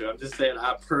you want to. I'm just saying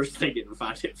I personally didn't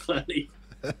find it funny.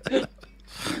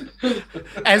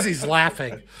 As he's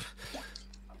laughing.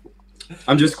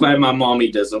 I'm just glad my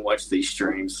mommy doesn't watch these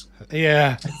streams.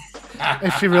 Yeah.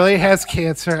 If she really has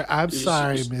cancer, I'm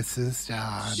sorry, Mrs.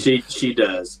 John. She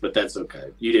does, but that's okay.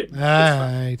 You didn't. All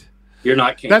right. You're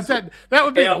not cancer. That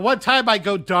would be one time I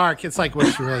go dark. It's like, well,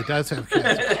 she really does have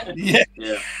cancer. Yeah.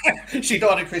 She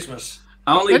died at Christmas.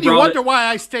 And you wonder why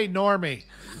I stay normie.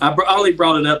 I only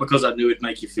brought it up because I knew it'd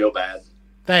make you feel bad.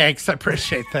 Thanks. I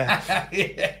appreciate that.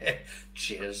 Yeah.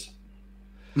 Cheers.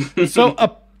 So,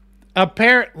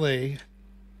 apparently,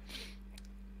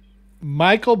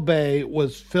 Michael Bay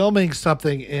was filming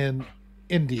something in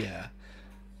Italy,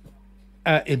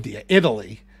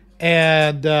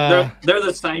 and they're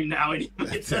the same now. Anyway.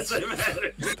 It doesn't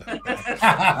matter.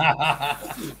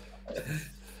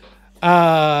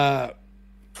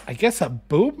 I guess a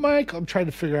boob mic. I'm trying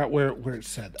to figure out where it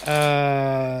said.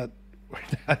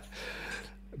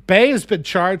 Bay has been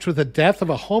charged with the death of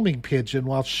a homing pigeon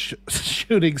while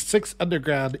shooting 6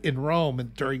 Underground in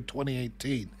Rome during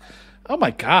 2018. Oh my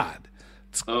God,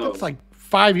 that's like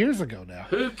 5 years ago now.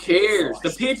 Who cares? The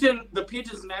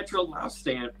pigeon's natural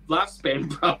lifespan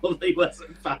probably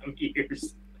wasn't 5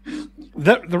 years.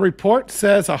 The report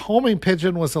says a homing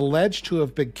pigeon was alleged to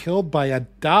have been killed by a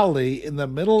dolly in the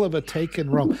middle of a take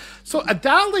in Rome. So a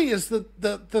dolly is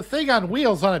the thing on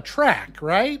wheels on a track,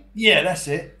 right? Yeah, that's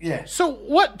it. Yeah. So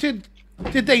what did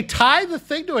they tie the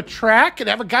thing to a track and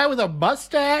have a guy with a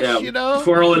mustache,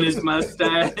 twirling his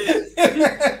mustache?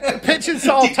 Pigeons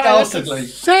all tied.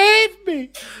 Save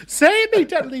me,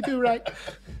 Dudley Do Right.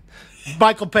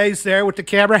 Michael Bay's there with the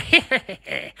camera.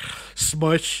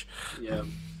 Smush. Yeah.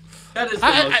 That is the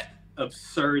most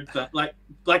absurd thing. Like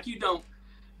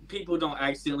people don't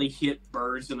accidentally hit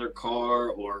birds in their car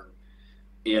or,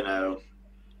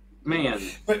 man.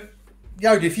 But,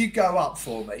 Yoda, if you go up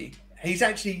for me, has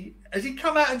he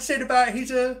come out and said about I'm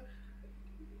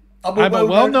a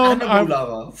well-known animal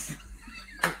lover.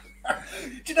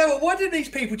 Do you know what? Why didn't these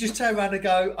people just turn around and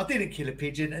go, I didn't kill a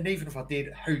pigeon, and even if I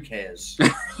did, who cares?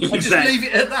 Exactly. Just leave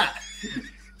it at that.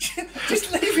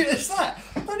 Just leave it as that.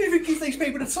 Don't even give these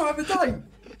people the time of day.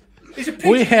 It's a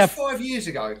pigeon 5 years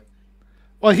ago.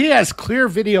 Well, he has clear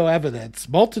video evidence,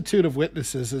 multitude of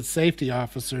witnesses and safety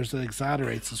officers that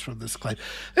exonerates us from this claim.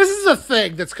 This is a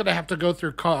thing that's going to have to go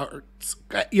through courts.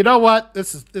 You know what?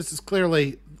 This is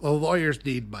clearly the lawyers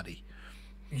need money.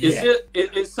 Yeah.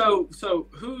 So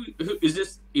who is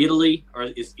this? Italy, or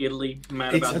is Italy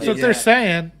mad about That's this? what they're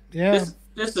saying. Yeah.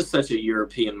 This is such a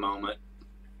European moment.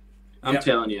 I'm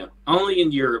telling you, only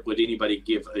in Europe would anybody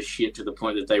give a shit to the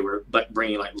point that they were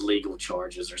bringing like legal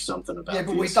charges or something about. Yeah,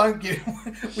 but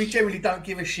this. we generally don't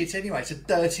give a shit anyway. It's a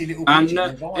dirty little. I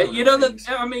know. You know that.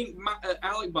 I mean,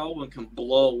 Alec Baldwin can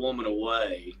blow a woman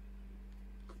away,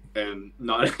 and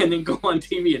then go on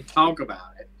TV and talk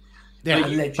about it. Yeah,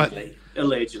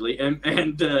 allegedly,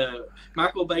 and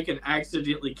Michael Bay can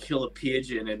accidentally kill a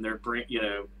pigeon, and they're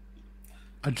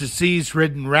a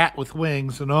disease-ridden rat with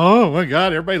wings, and oh my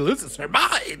God, everybody loses their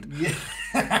mind. Yeah.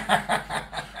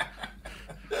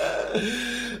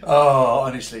 Oh,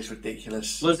 honestly, it's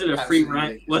ridiculous. Was it a free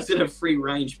range? Was it a free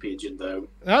range pigeon though?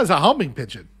 That was a homing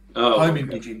pigeon. Oh, homing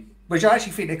pigeon, which I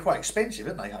actually think they're quite expensive,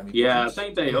 aren't they? Homing pigeons? I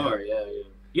think they are. Yeah.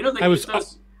 You know, they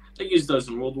used those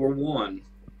in World War One.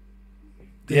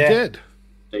 They did.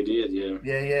 They did. Yeah.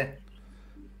 Yeah.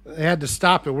 They had to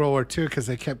stop in World War II because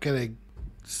they kept getting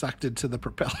sucked into the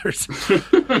propellers.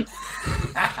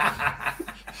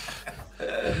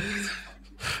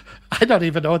 I don't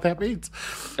even know what that means.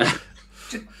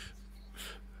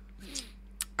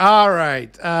 All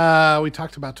right. We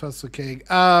talked about Tulsa King.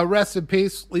 Rest in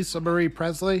peace, Lisa Marie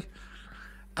Presley.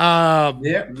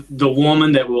 The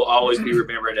woman that will always be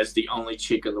remembered as the only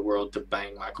chick in the world to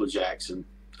bang Michael Jackson,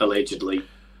 allegedly.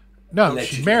 No,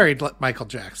 she married Michael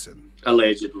Jackson.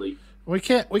 Allegedly. We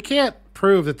can't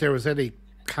prove that there was any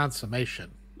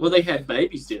consummation. Well, they had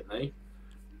babies, didn't they?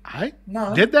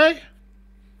 No. Did they?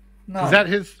 No. Is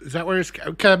that where his?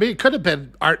 I mean, it could have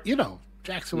been art. You know,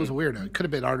 Jackson was a weirdo. It could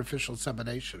have been artificial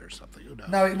insemination or something. Who knows?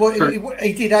 No,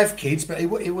 he did have kids, but it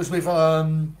was with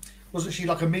wasn't she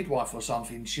like a midwife or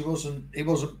something? She wasn't. It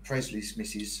wasn't Presley's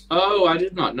missus. Oh, I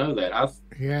did not know that.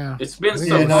 It's been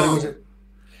so long. No,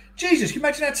 Jesus, can you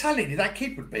imagine how talented that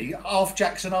kid would be? Half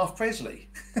Jackson, half Presley.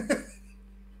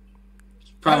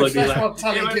 Probably be like what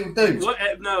talented little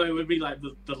dude. No, it would be like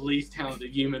the least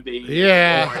talented human being.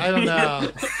 Yeah, I don't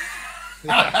know.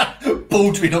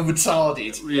 Baldwin or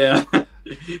retarded. Yeah,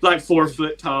 like 4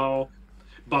 foot tall,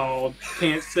 bald,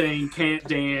 can't sing, can't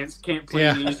dance, can't play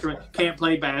an instrument, can't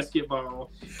play basketball,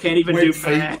 can't even do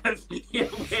math.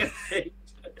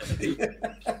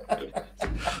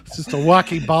 It's just a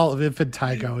walking ball of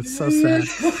infantigo. It's so sad.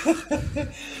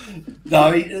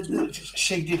 No,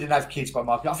 she didn't have kids by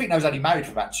Michael. I think they was only married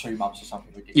for about 2 months or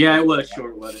something ridiculous. Yeah, it was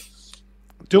short, wasn't it?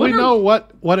 Do we know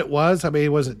what it was? I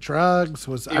mean, was it drugs?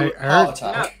 I heard?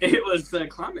 No, it was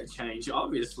climate change,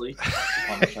 obviously.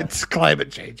 It's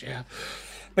climate change, yeah.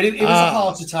 But it was a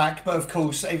heart attack. But of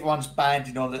course, everyone's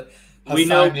banding on that. Her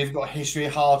family have got a history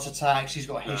of heart attacks. She's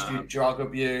got a history of drug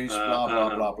abuse. Blah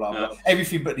blah blah blah blah.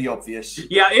 Everything but the obvious.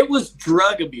 Yeah, it was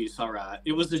drug abuse. All right,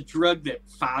 it was a drug that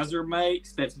Pfizer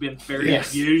makes that's been very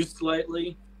abused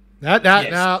lately. No,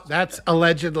 that's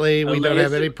allegedly. We don't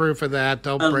have any proof of that.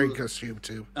 Don't break us,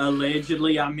 YouTube.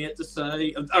 Allegedly, I meant to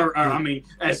say, or I mean,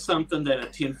 as something that a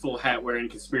tinfoil hat wearing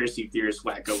conspiracy theorist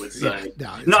wacko would say.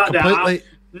 Yeah, no, it's completely.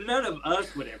 None of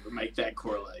us would ever make that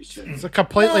correlation. It's a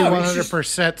completely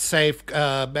 100% safe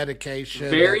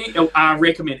medication. I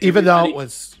recommend. Even though it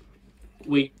was.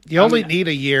 You only need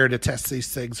a year to test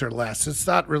these things or less. It's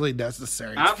not really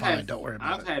necessary. It's fine. Don't worry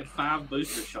about it. I've had 5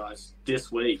 booster shots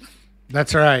this week.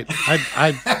 That's right.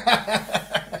 I've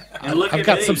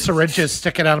got some syringes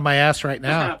sticking out of my ass right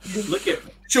now. Look at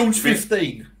George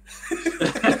 15.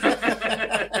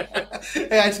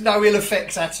 It has no ill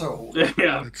effects at all.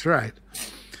 Yeah, that's right.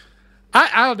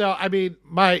 I don't know. I mean,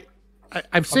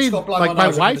 I've seen like my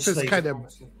wife is kind of.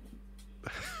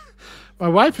 My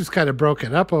wife is kind of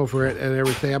broken up over it and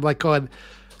everything. I'm like going.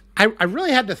 I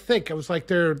really had to think. I was like,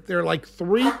 there are like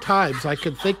 3 times I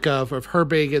could think of her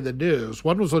being in the news.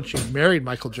 One was when she married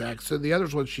Michael Jackson. The other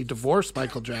was when she divorced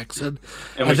Michael Jackson,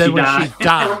 and then when she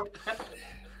died.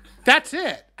 That's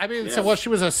it. I mean, so she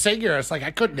was a singer. It's like I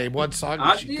couldn't name one song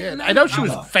that she did. I know she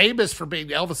was famous for being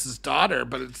Elvis's daughter,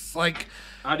 but it's like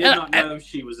I did not know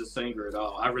she was a singer at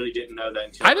all. I really didn't know that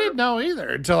until I didn't know either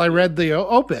until I read the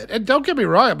obit. And don't get me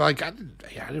wrong, I'm like I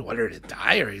didn't want her to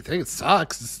die or anything. It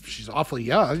sucks. She's awfully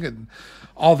young and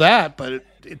all that, but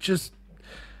it just.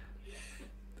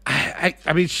 I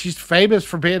mean, she's famous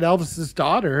for being Elvis's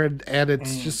daughter, and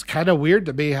it's just kind of weird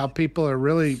to me how people are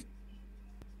really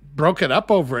broken up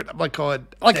over it. I'm like going,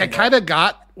 I kind of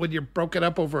got when you're broken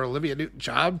up over Olivia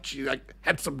Newton-John. She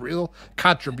had some real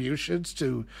contributions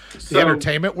to the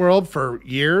entertainment world for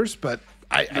years, but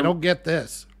I don't get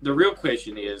this. The real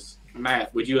question is,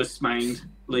 Matt, would you have smained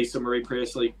Lisa Marie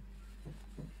Presley?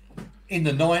 In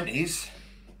the 90s,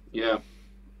 Yeah.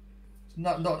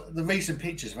 not the recent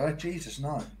pictures, right? Jesus,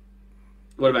 no.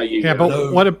 What about you? Yeah,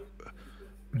 Joe? but what?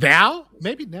 Now?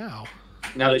 Maybe now.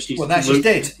 Now that she's Well, now she's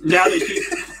dead.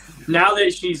 Now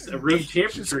that she's a room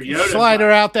temperature, Yoda. Slide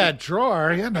her out that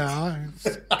drawer, you know.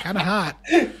 It's kind of hot.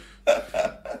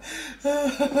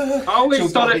 I always She'll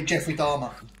thought be Jeffrey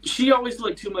Dahmer. she always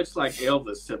looked too much like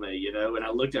Elvis to me, you know. And I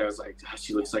looked at her, I was like, "God,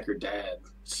 she looks like her dad."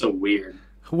 So weird.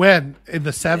 When? In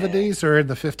the 70s or in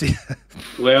the 50s?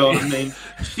 Well, I mean,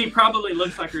 she probably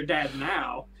looks like her dad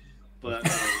now, but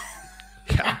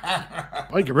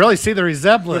Well, you can really see the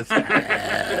resemblance.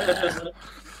 Her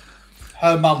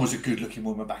mum was a good-looking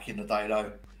woman back in the day,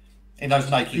 though. In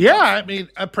those naked. Yeah, I mean,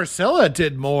 Priscilla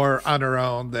did more on her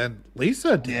own than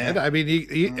Lisa did. Yeah. I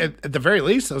mean, at the very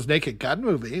least, those Naked Gun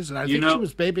movies, and I think know- she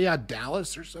was maybe on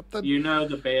Dallas or something. you know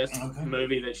the best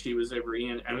movie that she was ever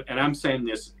in, and I'm saying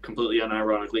this completely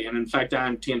unironically, and in fact, I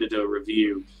intend to do a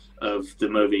review of the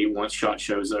movie once Shot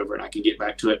Show's over, and I can get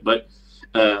back to it. But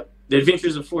The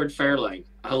Adventures of Ford Fairlane,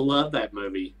 I love that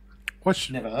movie.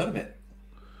 What's Never heard of it.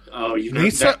 Oh, you know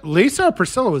Lisa or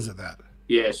Priscilla was in that?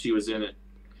 Yeah, she was in it.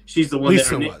 She's the one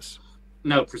Lisa that was.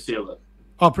 No, Priscilla.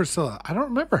 Oh, Priscilla. I don't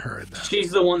remember her in that.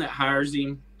 She's the one that hires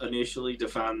him initially to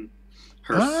find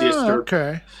her sister.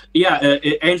 Okay. Yeah,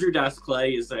 Andrew Dice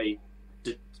Clay is a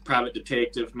private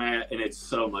detective, Matt, and it's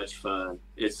so much fun.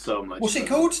 It's so much What's fun. it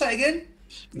called? Say it again.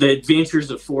 The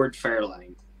Adventures of Ford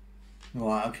Fairlane.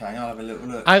 Right, okay, I'll have a little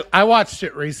look. I watched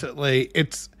it recently.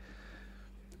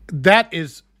 That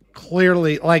is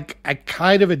clearly, like, I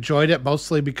kind of enjoyed it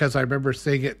mostly because I remember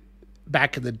seeing it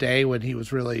back in the day when he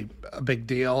was really a big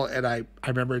deal, and I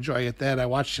remember enjoying it then. I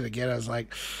watched it again. I was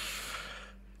like,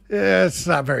 it's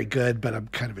not very good, but I'm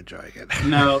kind of enjoying it.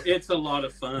 No, it's a lot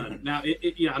of fun. Now,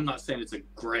 I'm not saying it's a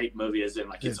great movie as in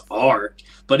like it's art,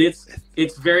 but it's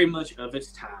very much of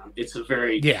its time. It's a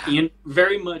very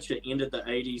very much an end of the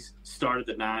 '80s, start of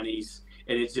the '90s,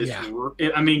 and it's just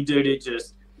I mean, dude, it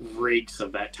just reeks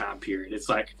of that time period. It's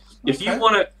like if you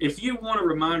want a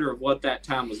reminder of what that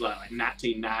time was like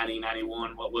 1990,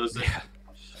 91, what was it? Yeah.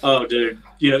 Oh, dude,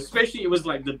 especially it was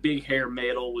like the big hair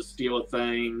metal was still a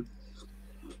thing.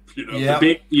 The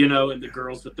big, and the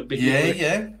girls with the big.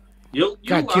 You'll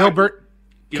got like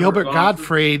Gilbert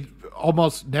Gottfried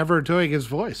almost never doing his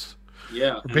voice.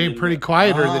 Yeah, or being pretty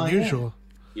quieter than usual.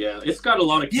 Yeah, it's got a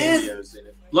lot of cameos in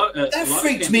it. That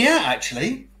freaked me out,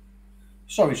 actually.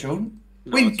 Sorry, Sean.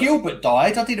 When Gilbert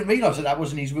died, I didn't realise that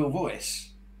wasn't his real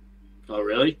voice. Oh,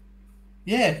 really?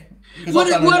 Yeah. What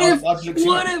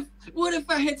if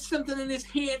I had something in this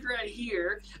hand right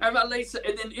here, and then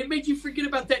it made you forget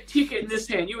about that ticket in this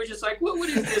hand? You were just like, what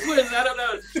is this? What is that? I don't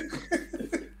know.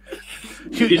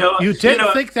 You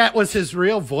didn't think that was his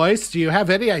real voice? Do you have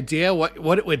any idea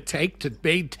what it would take to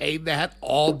maintain that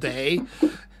all day?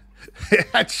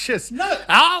 It's just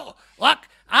oh, look,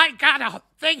 I got a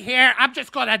thing here. I'm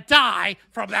just going to die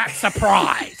from that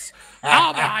surprise.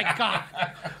 Oh my God!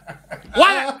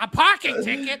 What a parking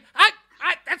ticket!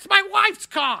 That's my wife's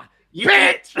car. You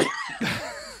bitch.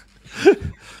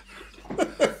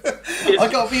 I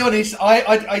gotta be honest.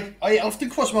 I often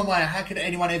cross my mind. How could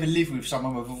anyone ever live with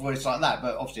someone with a voice like that?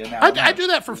 But obviously, now I do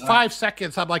that for 5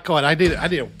 seconds. I'm like, going, I need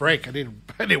a break. I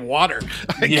need water.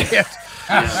 I can't.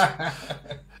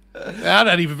 I'm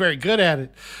not even very good at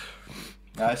it.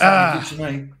 That sounds good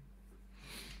to me.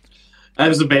 That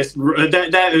was the best.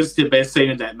 That was the best scene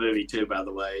in that movie too, by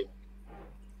the way.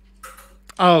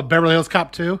 Oh, Beverly Hills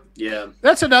Cop 2? Yeah.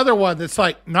 That's another one that's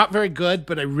like not very good,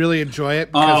 but I really enjoy it.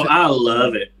 I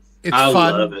love it. It's fun.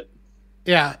 I love it.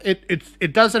 Yeah,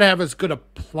 it doesn't have as good a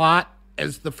plot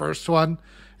as the first one.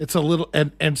 It's a little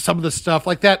and some of the stuff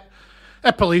like that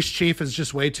police chief is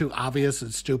just way too obvious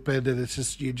and stupid, and it's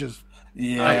just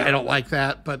I don't like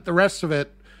that. But the rest of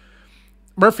it,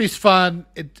 Murphy's fun.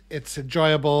 It's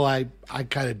enjoyable. I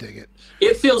kind of dig it.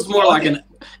 It feels more like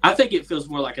I think it feels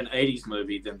more like an 80s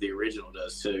movie than the original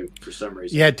does too, for some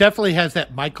reason. Yeah, it definitely has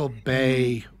that Michael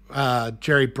Bay,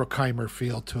 Jerry Bruckheimer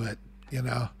feel to it,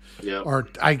 Yeah. Or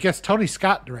I guess Tony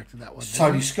Scott directed that one.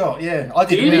 Tony Scott, yeah. I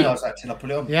didn't realise that till I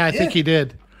put it on. Yeah, I think he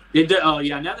did. Oh,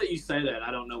 yeah. Now that you say that, I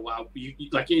don't know why.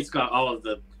 It's got all of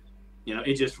the,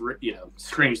 it just,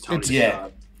 screams Tony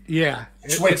Scott. Yeah.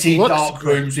 Sweaty dark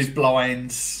rooms with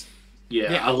blinds.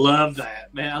 Yeah, I love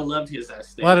that, man. I loved his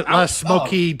aesthetic. A lot of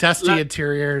smoky, dusty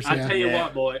interiors. I tell you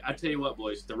what,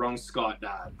 boys. The wrong Scott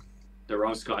died. The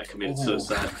wrong Scott committed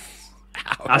suicide.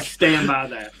 I stand by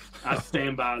that. I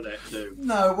stand by that too.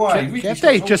 No way. Can't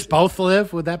they just both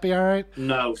live? Would that be all right?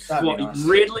 No, That'd be nice.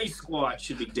 Ridley Squat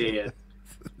should be dead.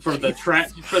 For the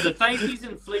things he's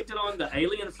inflicted on the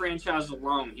Alien franchise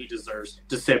alone, he deserves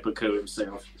to seppuku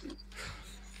himself.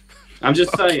 I'm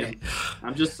just saying.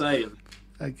 I'm just saying.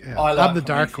 Okay. I'm the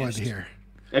dark one here.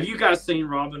 Have you guys seen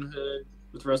Robin Hood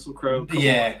with Russell Crowe?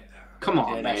 Come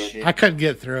on, man. I couldn't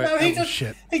get through it. No, he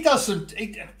does some.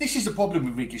 This is the problem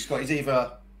with Ridley Scott. He's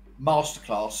either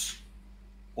masterclass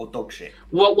or dog shit.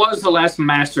 What was the last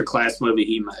masterclass movie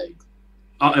he made?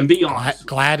 And be honest.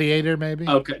 Gladiator, maybe?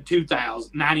 Okay,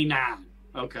 2099.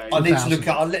 Okay. I need to look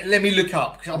up. Let me look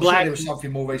up. I'm sure there was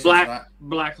something more recent than that.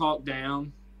 Black Hawk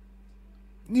Down.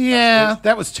 Yeah,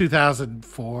 that was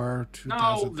 2004.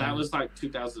 No, that was like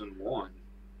 2001.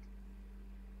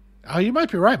 Oh, you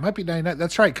might be right. It might be 99.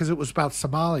 That's right, because it was about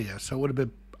Somalia. So it would have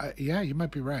been, yeah, you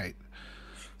might be right.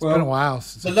 It's been a while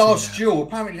since The Last Duel.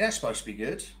 Apparently that's supposed to be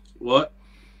good. What?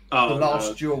 Oh, The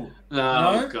Last Duel.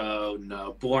 No.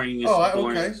 Boring.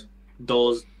 Boring. Okay.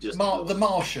 Dull's just The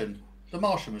Martian. The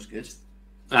Martian was good.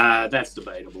 That's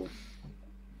debatable.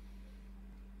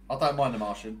 I don't mind The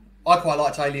Martian. I quite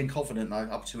liked Alien Covenant though,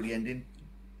 up till the ending.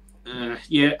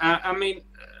 Yeah, I mean,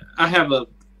 I have a.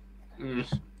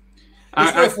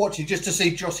 It's worth watching just to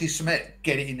see Jossie Smollett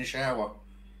get it in the shower.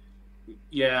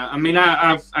 Yeah, I mean,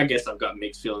 I guess I've got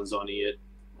mixed feelings on it.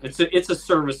 It's a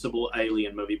serviceable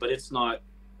Alien movie, but it's not.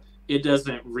 It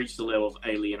doesn't reach the level of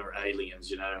Alien or Aliens,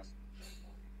 you know.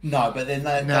 No, but then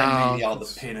they really are the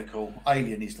pinnacle.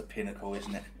 Alien is the pinnacle,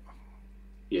 isn't it?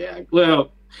 Yeah.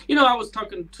 Well, you know, I was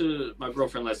talking to my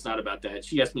girlfriend last night about that.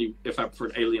 She asked me if I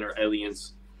preferred Alien or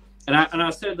Aliens, and I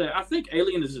said that I think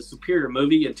Alien is a superior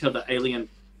movie until the alien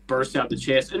bursts out the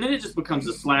chest, and then it just becomes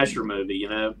a slasher movie. You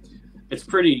know, it's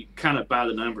pretty kind of by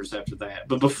the numbers after that.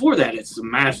 But before that, it's a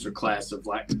masterclass of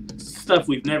like stuff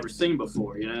we've never seen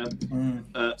before. You know,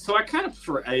 so I kind of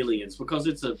prefer Aliens because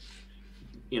it's a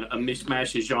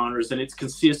mishmash of genres and it's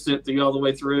consistent all the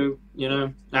way through. You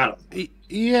know, I don't know.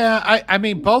 Yeah, I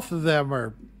mean both of them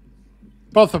are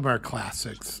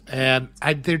classics, and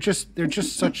they're just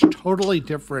such totally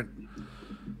different.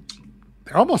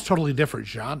 They're almost totally different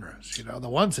genres. You know, the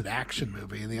one's an action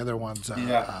movie, and the other one's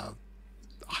a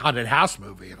haunted house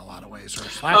movie in a lot of ways. Or a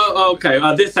slasher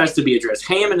okay. This has to be addressed.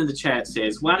 Hammond in the chat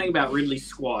says, whining about Ridley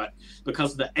Scott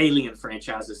because the Alien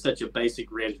franchise is such a basic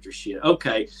Redditor shit.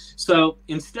 Okay, so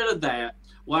instead of that,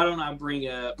 why don't I bring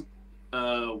up,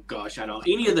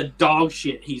 any of the dog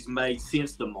shit he's made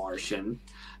since The Martian?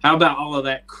 How about all of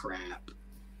that crap?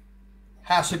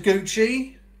 House of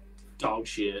Gucci? Dog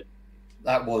shit.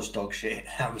 That was dog shit.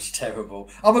 That was terrible.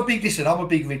 I'm a big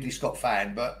Ridley Scott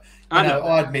fan, but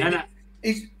I admit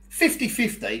he's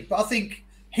 50-50, but I think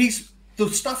the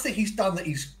stuff that he's done that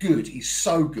he's good, he's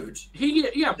so good. He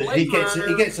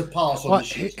gets a pass on the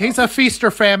shit. He's a feast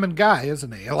or famine guy,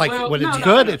 isn't he? Like when it's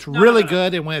good, it's really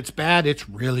good, and when it's bad, it's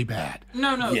really bad.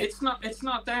 No, it's not. It's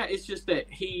not that. It's just that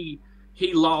he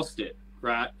lost it,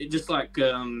 right? Just like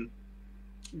John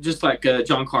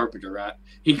Carpenter, right?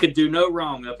 He could do no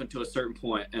wrong up until a certain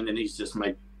point, and then he's just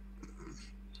made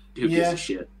who gives a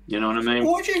shit. You know what I mean?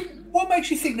 What makes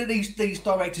you think that these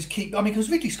directors keep? I mean, because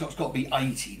Ridley Scott's got to be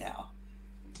 80 now.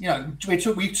 You know,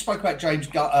 we spoke about James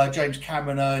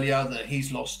Cameron earlier, that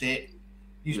he's lost it.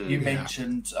 You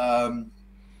mentioned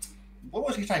what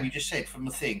was his name? You just said from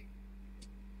the thing.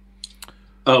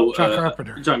 Oh, John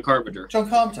Carpenter. John Carpenter. John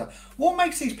Carpenter. What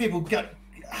makes these people go?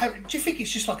 Do you think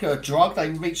it's just like a drug?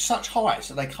 They reach such heights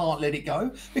that they can't let it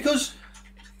go? Because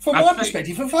from my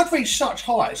perspective, if I'd reached such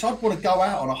heights, I'd want to go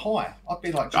out on a high. I'd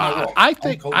be like, do you know what?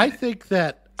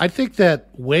 I think that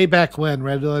way back when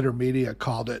Red Letter Media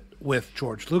called it with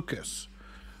George Lucas,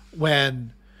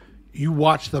 when you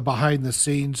watch the behind the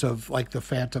scenes of like the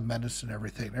Phantom Menace and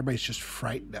everything, everybody's just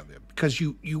frightened of him because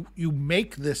you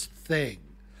make this thing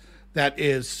that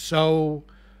is so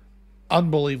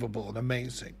unbelievable and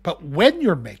amazing. But when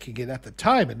you're making it at the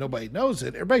time and nobody knows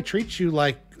it, everybody treats you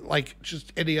like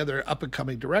just any other up and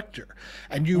coming director,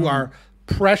 and you are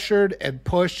pressured and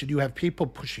pushed, and you have people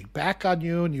pushing back on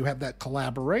you, and you have that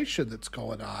collaboration that's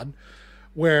going on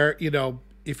where, you know,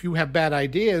 if you have bad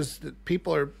ideas, that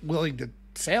people are willing to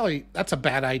say, that's a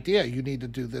bad idea, you need to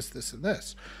do this, this, and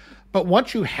this. But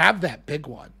once you have that big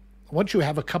one, once you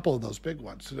have a couple of those big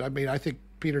ones, I mean, I think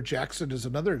Peter Jackson is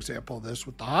another example of this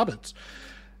with The Hobbits,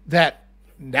 that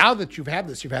now that you've had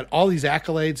this, you've had all these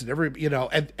accolades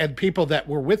and and people that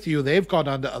were with you, they've gone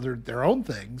on to their own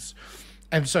things.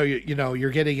 And so,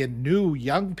 you're getting in new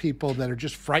young people that are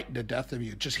just frightened to death of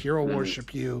you, just hero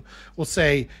worship you, will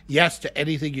say yes to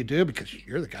anything you do because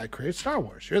you're the guy who created Star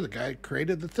Wars. You're the guy who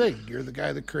created The Thing. You're the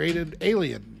guy that created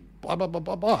Alien, blah, blah, blah,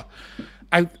 blah, blah.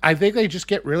 I think they just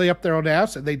get really up their own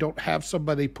ass, and they don't have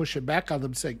somebody pushing back on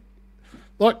them saying,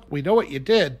 look, we know what you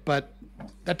did, but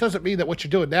that doesn't mean that what you're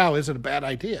doing now isn't a bad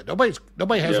idea.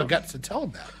 Nobody has the guts to tell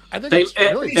them that. I think it's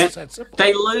really just that simple.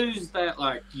 They lose that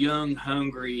like young,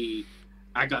 hungry,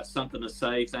 I got something to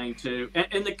say thing too. And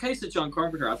in the case of John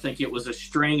Carpenter, I think it was a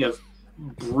string of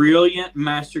brilliant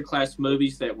masterclass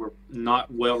movies that were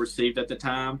not well received at the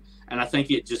time, and I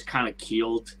think it just kind of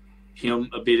killed him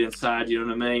a bit inside. You know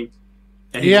what I mean?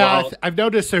 And I've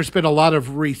noticed there's been a lot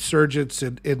of resurgence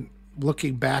in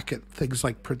looking back at things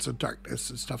like Prince of Darkness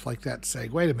and stuff like that,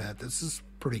 saying, "Wait a minute, this is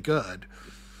pretty good."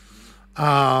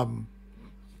 And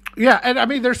I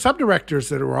mean, there's some directors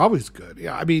that are always good.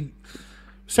 Yeah, I mean,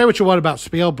 say what you want about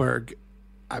Spielberg.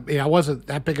 I mean, I wasn't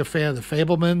that big a fan of The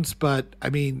Fabelmans, but I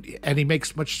mean, and he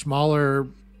makes much smaller,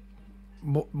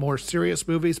 more serious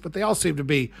movies, but they all seem to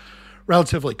be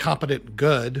relatively competent and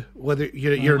good. Whether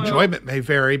your enjoyment may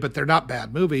vary, but they're not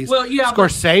bad movies. Well, yeah,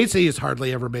 Scorsese has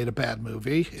hardly ever made a bad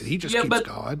movie. He just keeps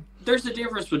going. There's a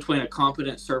difference between a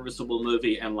competent, serviceable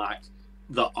movie and like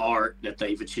the art that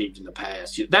they've achieved in the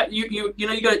past. You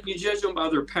judge them by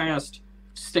their past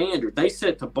standard. They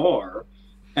set the bar.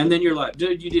 And then you're like,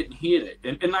 dude, you didn't hit it.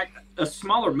 And like a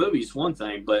smaller movie is one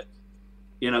thing, but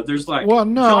there's like,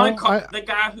 the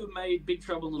guy who made Big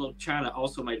Trouble in Little China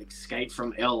also made Escape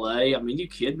from L.A. I mean, you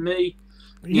kidding me?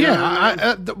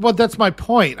 Well, that's my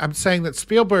point. I'm saying that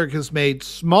Spielberg has made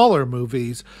smaller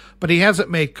movies, but he hasn't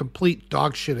made complete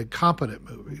dog shit incompetent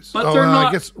movies. But they're not.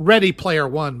 I guess Ready Player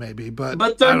One maybe, but they're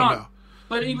I don't not. know.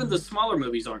 But even the smaller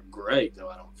movies aren't great, though.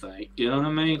 I don't think. You know what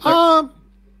I mean? Like,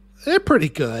 they're pretty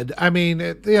good. I mean,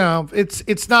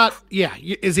 it's not. Yeah,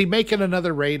 is he making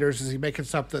another Raiders? Is he making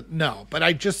something? No, but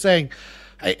I'm just saying.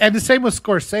 And the same with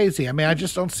Scorsese. I mean, I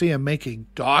just don't see him making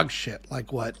dog shit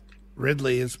like what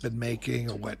Ridley has been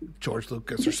making, or what George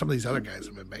Lucas or some of these other guys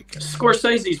have been making.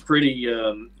 Scorsese's pretty.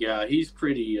 He's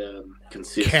pretty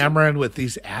consistent. Cameron with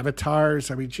these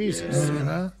avatars. I mean, Jesus,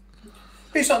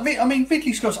 It's like, I mean,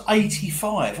 Ridley Scott's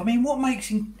 85. I mean, what makes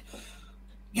him?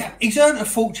 Yeah, he's earned a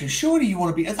fortune. Surely you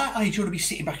want to be at that age. You want to be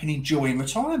sitting back and enjoying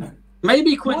retirement.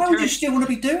 Maybe Quentin. Why would you still want to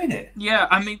be doing it? Yeah,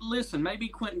 I mean, listen. Maybe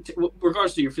Quentin.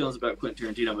 Regardless of your feelings about Quentin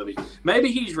Tarantino movies,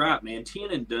 maybe he's right, man.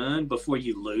 10 and done before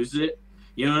you lose it.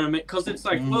 You know what I mean? Because it's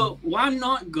like, well, why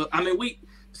not go? I mean,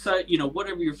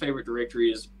 whatever your favorite director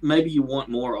is, maybe you want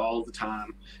more all the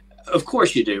time. Of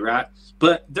course you do, right?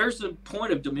 But there's a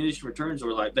point of diminishing returns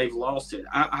where like they've lost it.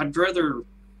 I'd rather,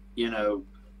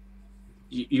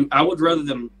 I would rather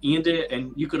them end it,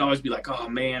 and you could always be like, oh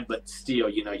man, but still,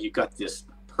 you got this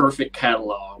perfect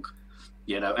catalog,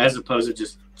 as opposed to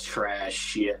just trash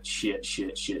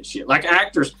shit. Like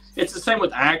actors, it's the same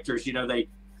with actors.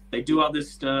 They do all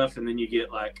this stuff, and then you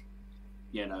get like,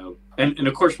 and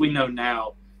of course we know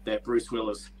now that Bruce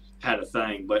Willis had a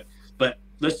thing, but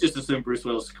let's just assume Bruce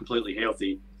Willis is completely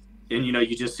healthy. And,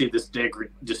 you just see this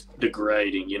just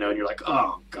degrading, and you're like,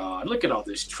 oh, God, look at all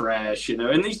this trash,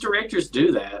 And these directors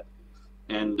do that.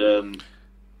 And,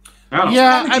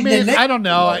 I don't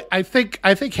know. I think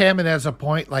Hammond has a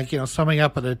point, like, summing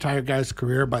up an entire guy's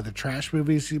career by the trash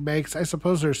movies he makes. I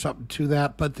suppose there's something to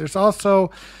that. But there's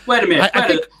also... Wait a minute.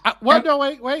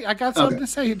 Wait. I got something to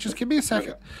say. Just give me a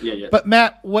second. Okay. Yeah. But,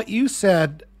 Matt, what you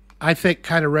said... I think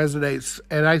kind of resonates,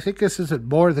 and I think this isn't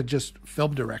more than just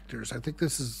film directors. I think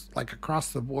this is like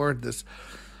across the board, this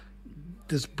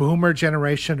boomer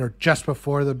generation, or just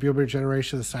before the boomer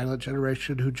generation, the silent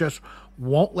generation, who just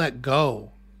won't let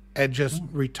go and just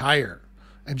retire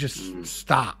and just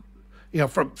stop.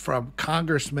 From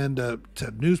congressmen to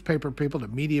newspaper people to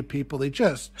media people, they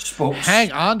just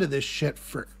hang on to this shit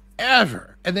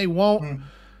forever, and they won't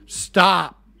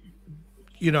stop,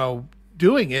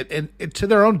 doing it, and to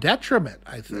their own detriment,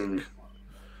 I think.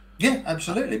 Yeah,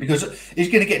 absolutely, because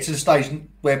it's going to get to the stage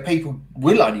where people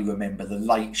will only remember the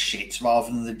late shit rather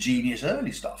than the genius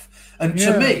early stuff. And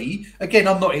to me, again,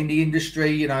 I'm not in the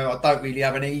industry, I don't really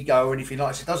have an ego or anything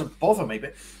like this. It doesn't bother me,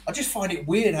 but I just find it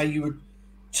weird how you would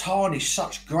tarnish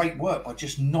such great work by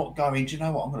just not going, do you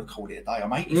know what, I'm going to call it a day.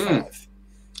 I'm 85.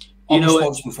 I'm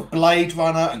responsible for Blade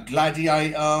Runner and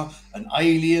Gladiator and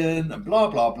Alien and blah,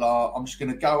 blah, blah. I'm just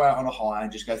going to go out on a high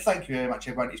and just go, thank you very much,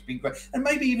 everyone. It's been great. And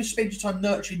maybe even spend your time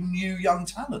nurturing new young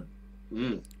talent.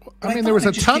 I mean, there was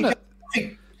a ton of...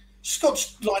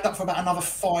 Scott's lined up for about another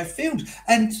 5 films.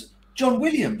 And John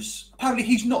Williams, apparently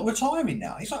he's not retiring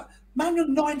now. He's like, man, you're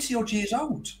 90-odd years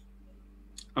old.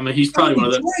 I mean, he's probably one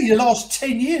of those... the last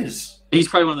 10 years. He's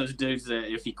probably one of those dudes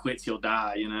that if he quits, he'll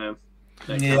die,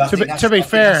 Yeah, to be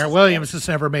fair, Williams has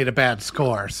never made a bad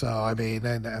score, so I mean,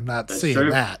 I'm not seeing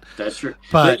that. That's true.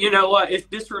 But you know what?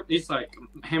 It's like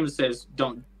Hammond says,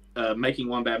 don't making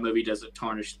one bad movie doesn't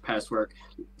tarnish past work.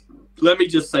 Let me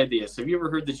just say this: have you ever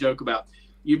heard the joke about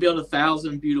You build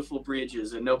 1,000 beautiful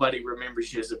bridges, and nobody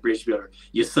remembers you as a bridge builder.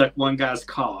 You suck one guy's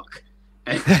cock.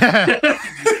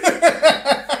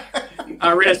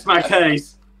 I rest my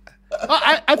case.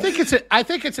 I think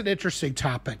it's an interesting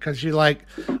topic because you like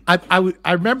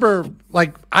I remember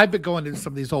like I've been going into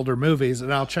some of these older movies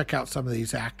and I'll check out some of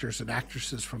these actors and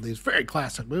actresses from these very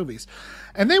classic movies,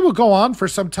 and they will go on for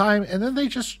some time and then they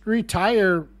just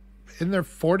retire in their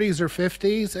 40s or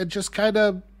 50s and just kind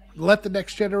of let the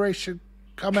next generation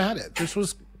come at it. This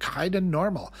was kind of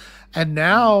normal, and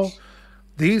now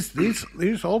these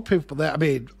old people that I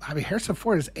mean Harrison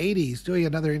Ford is 80. He's doing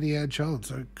another Indiana Jones.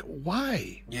 Like,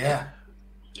 why? Yeah.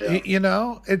 You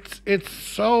know, it's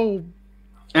so.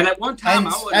 And at one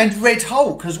time, and Red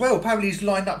Hulk as well. Apparently, he's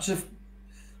lined up to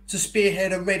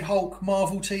spearhead a Red Hulk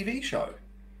Marvel TV show.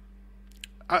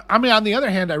 I mean, on the other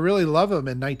hand, I really love him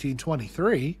in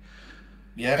 1923.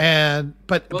 Yeah,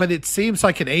 but it seems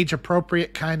like an age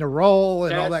appropriate kind of role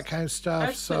and all that kind of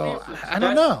stuff. So I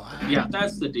don't know. Yeah,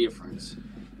 that's the difference.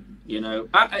 You know,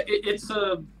 it's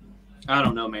I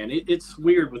don't know, man. It's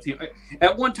weird with him.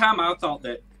 At one time, I thought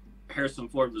that Harrison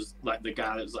Ford was like the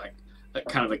guy that was like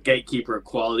kind of a gatekeeper of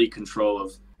quality control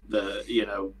of the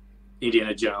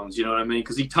Indiana Jones. You know what I mean?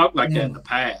 Because he talked like that in the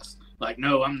past. Like,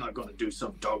 no, I'm not going to do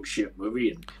some dog shit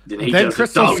movie. And then he does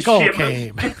Crystal a dog Skull shit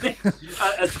came.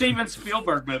 a Steven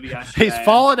Spielberg movie. He's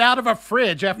fallen out of a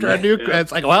fridge after a new. Yeah.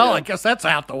 It's like, well, I guess that's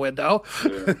out the window.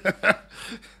 Yeah.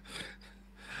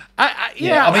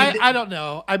 I don't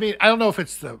know. I mean, I don't know if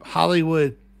it's the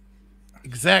Hollywood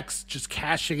execs just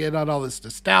cashing in on all this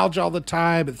nostalgia all the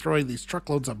time and throwing these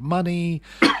truckloads of money.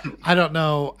 I don't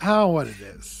know what it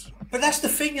is. But that's the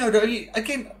thing, though.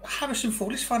 Again, Harrison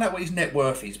Ford. Let's find out what his net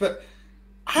worth is. But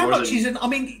how much is it? I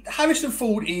mean, Harrison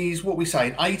Ford is what we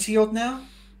say 80 odd now.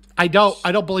 I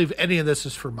don't believe any of this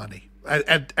is for money.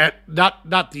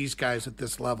 Not these guys at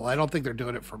this level. I don't think they're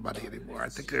doing it for money anymore. I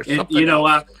think there's something. You know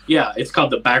what? Yeah, it's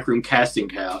called the backroom casting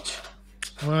couch.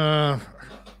 But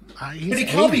it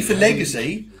can't be for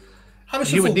legacy.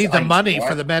 You would need the money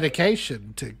for the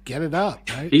medication to get it up,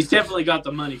 right? He's definitely got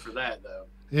the money for that, though.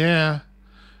 Yeah.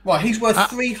 Right, he's worth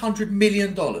 $300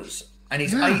 million, and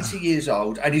he's 80 years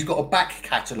old, and he's got a back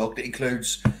catalogue that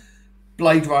includes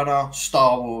Blade Runner,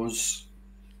 Star Wars,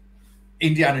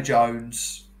 Indiana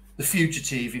Jones, The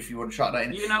Fugitive, if you want to shut that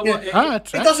in. You know what?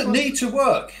 It doesn't need to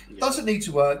work. Doesn't need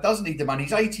to work. Doesn't need the money.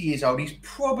 He's 80 years old. He's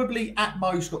probably at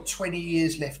most got 20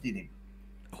 years left in him.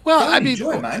 Well,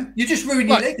 enjoy, man. You just ruin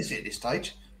your legacy at this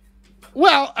stage.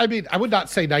 Well, I mean, I would not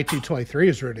say 1923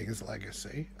 is ruining his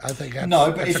legacy. I think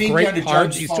that's a great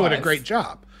part. He's doing a great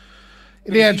job.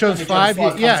 Indiana Jones 5,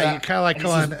 you kind of like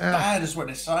going, bad is what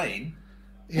they're saying.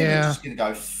 Yeah. Just going to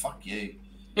go, fuck you.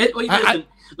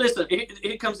 Listen,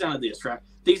 it comes down to this, right?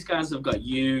 These guys have got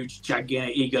huge,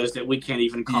 gigantic egos that we can't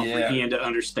even comprehend to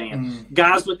understand.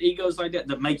 Guys with egos like that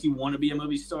make you want to be a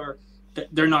movie star,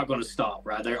 they're not going to stop,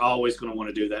 right? They're always going to want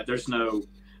to do that. There's no...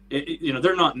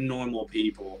 they're not normal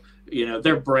people.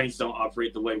 Their brains don't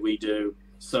operate the way we do.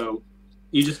 So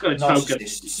you just got to chalk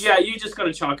it. Yeah, you just got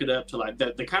to chalk it up to like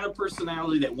the kind of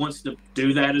personality that wants to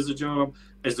do that as a job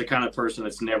is the kind of person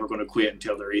that's never going to quit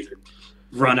until they're either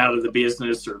run out of the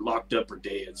business or locked up or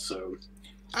dead. So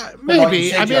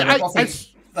maybe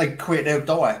they quit, they'll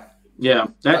die. Yeah,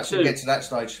 that's get to that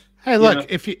stage. Hey, look,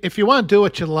 if you want to do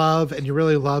what you love and you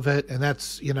really love it, and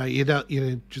that's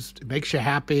it makes you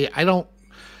happy.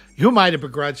 You might have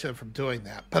begrudged them from doing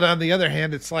that. But on the other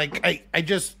hand, it's like I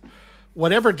just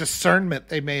whatever discernment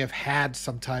they may have had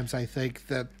sometimes, I think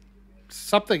that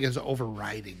something is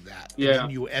overriding that. Yeah. And then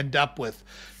you end up with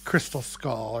Crystal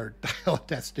Skull or Dial of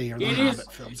Destiny or the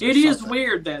Hobbit films. It is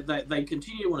weird that they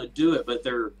continue to want to do it, but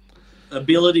their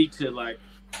ability to like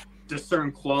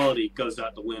discern quality goes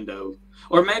out the window.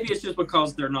 Or maybe it's just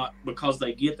because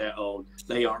they get that old,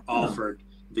 they aren't offered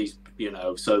these,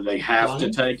 so they have to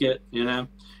take it,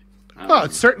 Well,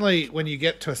 it's certainly when you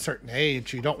get to a certain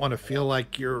age, you don't want to feel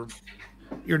like you're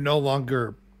no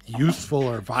longer useful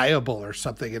or viable or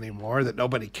something anymore, that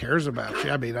nobody cares about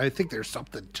you. I mean, I think there's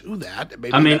something to that.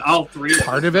 Maybe all three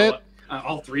part of it.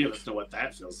 All three of us know what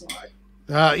that feels like.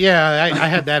 Yeah, I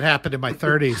had that happen in my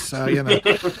 30s. So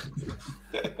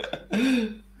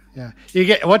yeah,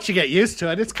 once you get used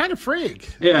to it, it's kind of freeing.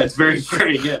 Yeah, it's very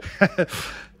freeing. Yeah.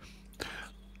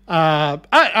 I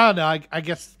don't know. I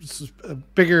guess this is a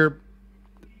bigger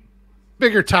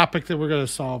topic that we're going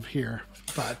to solve here.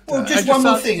 But just one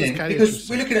more thing, then, because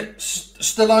we're looking at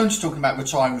Stallone's talking about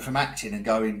retiring from acting and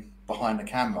going behind the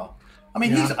camera. I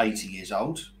mean, he's 80 years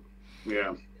old.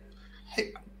 Yeah,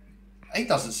 he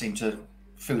doesn't seem to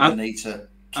feel the need to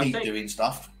keep doing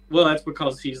stuff. Well, that's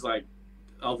because he's like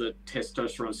all the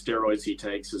testosterone steroids he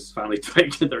takes is finally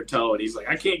taking their toll, and he's like,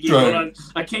 I can't keep going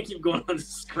on the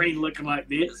screen looking like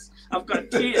this. I've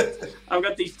got tits. I've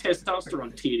got these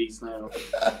testosterone titties now.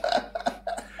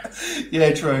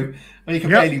 Yeah, true. Well, you can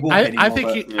barely walk anymore.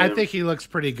 I think he looks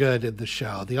pretty good in the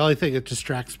show. The only thing that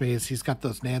distracts me is he's got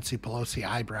those Nancy Pelosi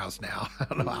eyebrows now. I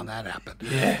don't know how that happened.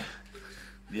 Yeah.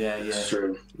 It's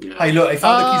true. Yeah. Hey, look, if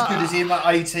I look as good as him at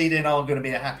 80, then I'm going to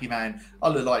be a happy man. I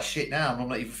look like shit now, and I'm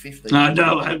not even 50. I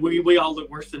know. We all look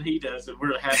worse than he does, and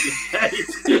we're happy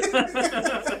days.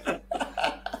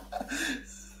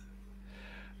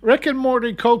 Rick and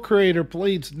Morty co-creator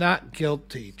pleads not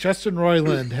guilty. Justin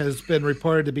Roiland has been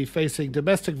reported to be facing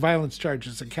domestic violence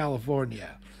charges in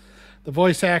California. The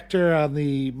voice actor on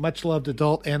the much-loved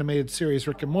adult animated series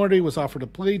Rick and Morty was offered a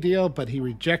plea deal, but he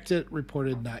rejected,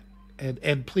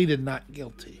 and pleaded not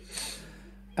guilty.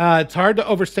 It's hard to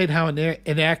overstate how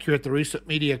inaccurate the recent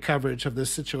media coverage of this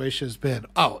situation has been.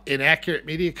 Oh, inaccurate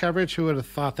media coverage? Who would have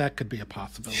thought that could be a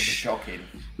possibility? Shocking.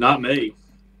 Not me.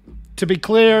 To be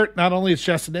clear, not only is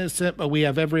Justin innocent, but we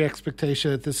have every expectation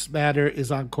that this matter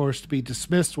is on course to be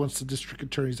dismissed once the district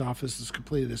attorney's office has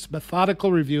completed its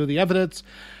methodical review of the evidence.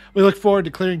 We look forward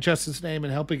to clearing Justin's name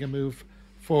and helping him move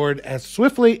forward as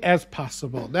swiftly as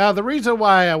possible. Now, the reason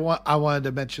why I wanted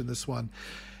to mention this one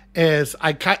is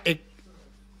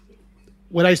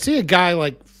when I see a guy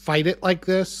like fight it like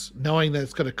this, knowing that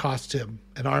it's going to cost him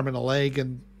an arm and a leg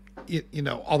and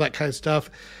all that kind of stuff,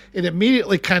 it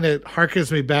immediately kind of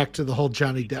harkens me back to the whole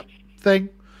Johnny Depp thing.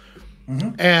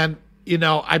 Mm-hmm. And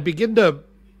I begin to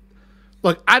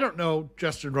look. I don't know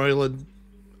Justin Roiland.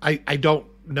 I don't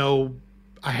know.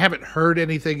 I haven't heard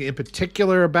anything in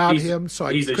particular about him, so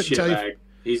I couldn't tell you.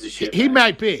 He's a shit. He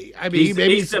might be. I mean,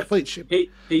 he's a complete shit.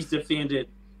 He's defended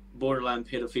borderline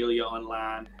pedophilia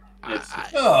online.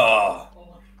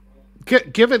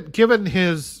 Given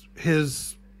his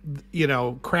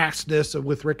crassness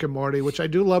with Rick and Morty, which I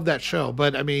do love that show,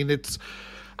 but I mean,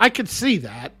 I could see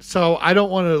that, so I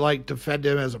don't want to defend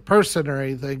him as a person or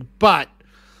anything, but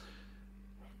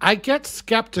I get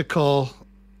skeptical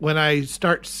when I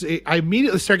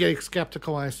immediately start getting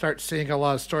skeptical when I start seeing a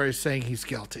lot of stories saying he's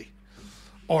guilty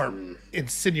or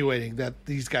insinuating that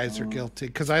these guys are guilty.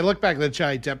 Because I look back at the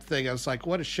Johnny Depp thing, I was like,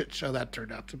 what a shit show that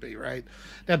turned out to be, right?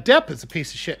 Now, Depp is a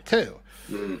piece of shit, too.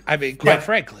 I mean, quite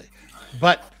frankly.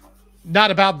 But not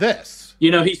about this.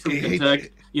 He's from Kentucky.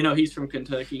 He's from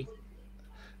Kentucky.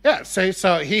 Yeah,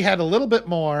 so he had a little bit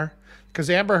more because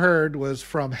Amber Heard was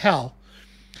from hell.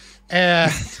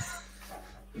 And...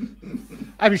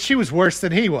 I mean, she was worse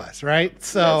than he was, right?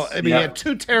 So, yes. I mean, he had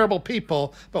two terrible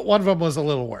people, but one of them was a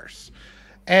little worse.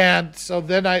 And so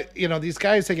then these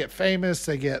guys, they get famous,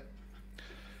 they get,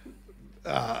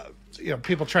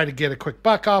 people try to get a quick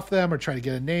buck off them or try to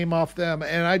get a name off them.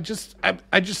 And I just,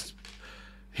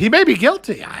 he may be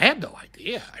guilty. I have no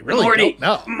idea. I really don't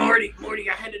know. Morty,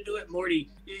 I had to do it, Morty.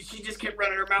 She just kept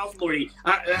running her mouth, Morty.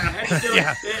 I had to do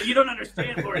it. You don't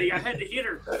understand, Morty. I had to hit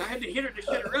her. I had to hit her to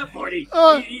shut her up, Morty.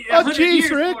 Jeez,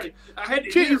 Rick. Morty. I had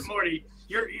to hit her, Morty.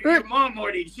 Your mom,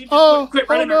 Morty. She just quit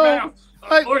running her mouth.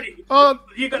 Morty, you gotta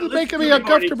you're making me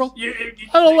uncomfortable. I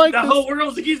don't like the this. whole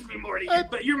world's against me, Morty.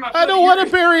 But you're my. I don't want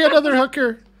to bury another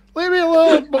hooker. Leave me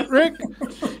alone, Rick.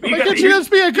 Why can't you just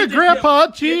be a good grandpa?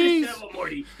 Jeez.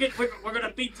 Morty. We're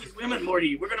gonna beat these women,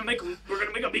 Morty. We're gonna make them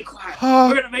be quiet.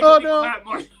 We're gonna make them be quiet,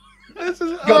 Morty. This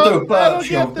is. Go do a burp,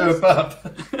 Sean. Do a burp.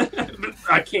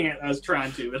 I can't. I was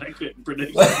trying to, but I couldn't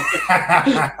produce.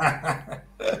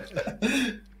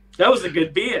 That was a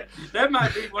good bit. That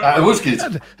might be one. It was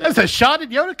good. That's a Sean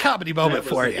and Yoda comedy moment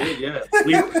for you. Good,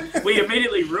 yeah. We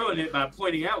immediately ruined it by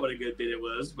pointing out what a good bit it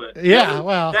was, but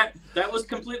that was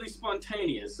completely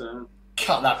spontaneous.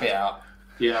 Cut that bit out.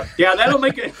 Yeah. That'll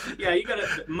make it. Yeah, you got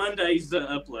a Monday's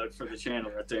upload for the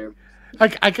channel right there.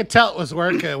 I could tell it was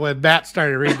working when Matt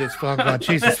started reading his phone. Going,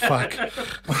 Jesus fuck.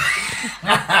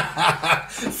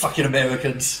 Fucking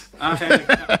Americans.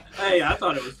 Hey, I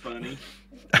thought it was funny.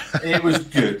 It was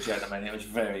good, gentlemen. It was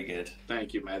very good.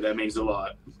 Thank you, man. That means a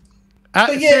lot.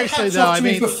 But yeah, hats off to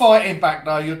me for fighting back,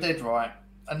 though. You're dead right.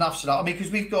 Enough said. I mean,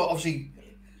 because we've got, obviously,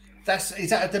 is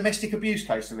that a domestic abuse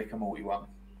case, the Rick and Morty one?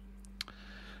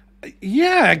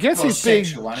 Yeah, I guess he's being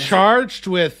charged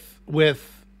with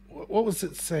what was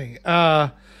it saying?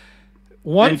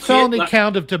 One felony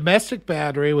count of domestic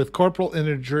battery with corporal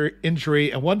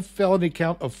injury and one felony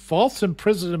count of false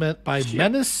imprisonment by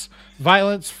menace,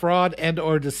 violence, fraud, and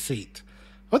or deceit.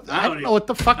 I don't know what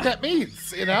the fuck that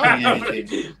means,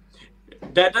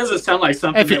 That doesn't sound like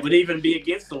something that would even be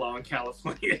against the law in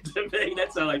California to me.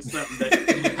 That sounds like something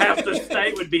that half the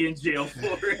state would be in jail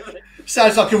for.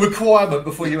 Sounds like a requirement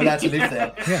before you're allowed to live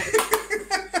there.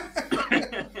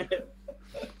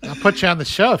 put you on the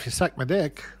show if you suck my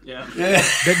dick. Yeah.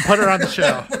 Didn't put her on the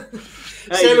show.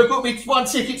 Sarah booked me 1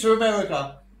 ticket to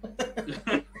America.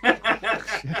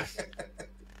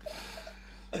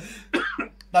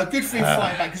 No, good for him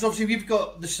fighting back, because obviously we've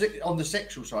got on the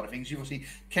sexual side of things. You obviously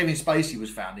Kevin Spacey was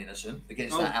found innocent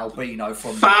against that albino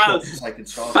from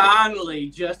finally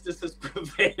justice has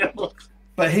prevailed.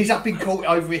 But he's up in court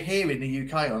over here in the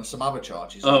UK on some other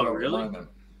charges. Oh, really? At the moment.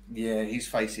 Yeah, he's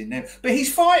facing them, but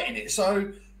he's fighting it.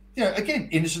 So, again,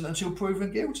 innocent until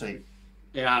proven guilty.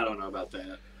 Yeah, I don't know about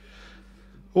that.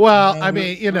 Well, I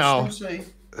mean,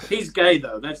 he's gay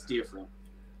though. That's different.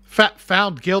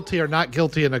 Found guilty or not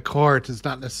guilty in a court is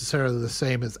not necessarily the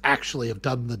same as actually have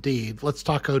done the deed. Let's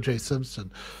talk O.J. Simpson.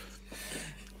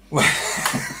 Well,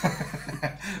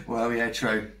 yeah,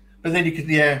 true. But then you could,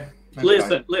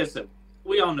 Listen.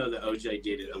 We all know that O.J.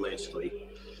 did it allegedly,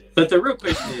 but the real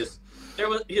question is,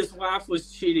 his wife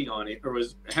was cheating on him, or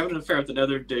was having an affair with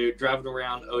another dude, driving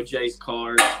around O.J.'s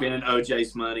car, spending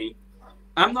O.J.'s money.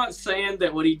 I'm not saying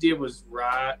that what he did was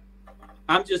right.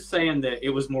 I'm just saying that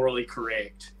it was morally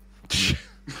correct.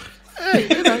 Hey,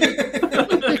 you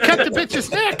cut the bitch's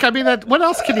neck. I mean, what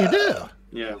else can you do?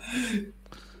 Yeah.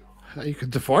 You could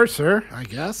divorce her, I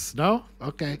guess. No?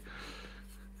 Okay.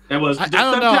 That was. I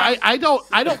don't know.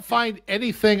 I don't find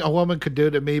anything a woman could do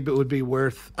to me but would be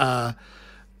worth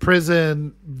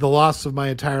prison, the loss of my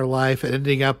entire life, and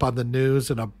ending up on the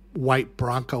news in a white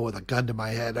Bronco with a gun to my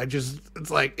head. It's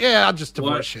like, yeah, I'll just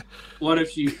divorce you. What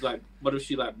if she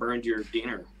burned your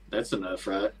dinner? That's enough,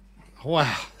 right?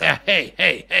 Wow.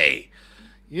 Hey.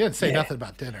 You didn't say nothing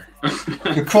about dinner.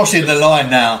 You're crossing the line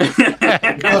now.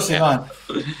 You're crossing the line.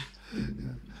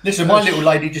 Listen, my little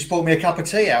lady just bought me a cup of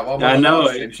tea out while I know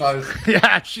it. So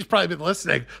yeah, she's probably been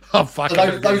listening. Oh, fuck!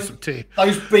 Some tea.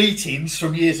 Those beatings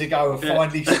from years ago are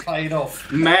finally paying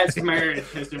off. Matt's marriage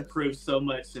has improved so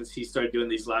much since he started doing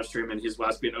these live stream, and his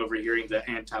wife's been overhearing the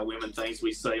anti-women things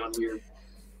we say on here.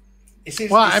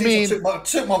 I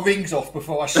took my rings off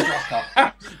before I struck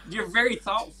her. You're very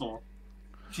thoughtful.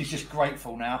 She's just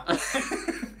grateful now.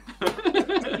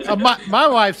 My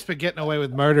wife's been getting away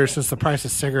with murder since the price of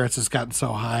cigarettes has gotten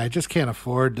so high. I just can't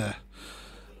afford to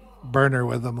burn her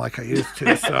with them like I used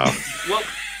to. So, well,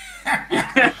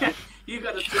 you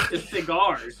got to stick to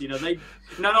cigars. They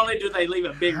not only do they leave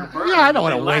a bigger burn. Yeah, I don't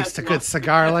want to waste a good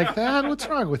cigar like that. What's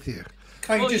wrong with you?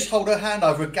 Can't you just hold her hand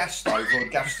over a gas stove or a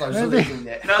gas stove's illegal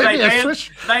yet? No,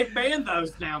 they banned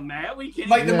those now, Matt. We can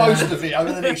make the most of it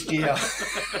over the next year.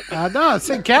 No,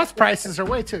 see, gas prices are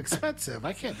way too expensive.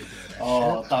 I can't be doing that.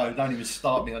 Oh, no, don't even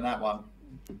start me on that one.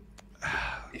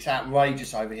 It's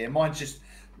outrageous over here. Mine's just,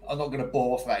 I'm not going to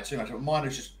bore off about it too much, but mine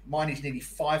is nearly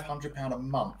 £500 a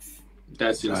month.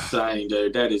 That's insane,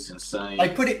 dude. That is insane. They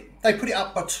put it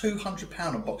up by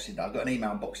 £200 on Boxing Day. I got an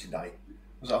email on Boxing Day.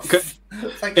 I was like,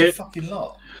 thank you fucking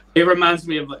lot. It reminds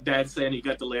me of Dad saying he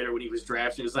got the letter when he was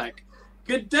drafted. It was like,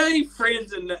 "Good day,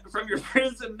 friends from your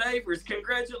friends and neighbors.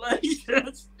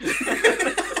 Congratulations."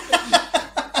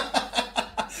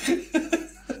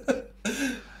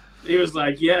 He was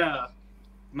like, "Yeah,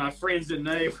 my friends and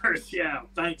neighbors. Yeah,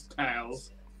 thanks,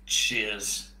 pals.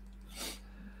 Cheers."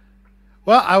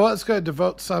 Well, I was going to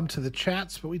devote some to the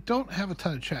chats, but we don't have a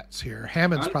ton of chats here.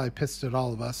 Hammond's probably pissed at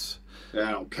all of us.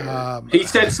 I don't care. He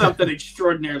said something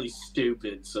extraordinarily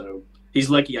stupid, so he's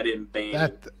lucky I didn't ban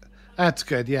him. That's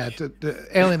good. Yeah, to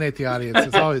alienate the audience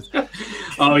is always.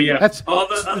 Oh yeah, all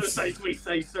the other things we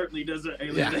say certainly doesn't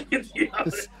alienate the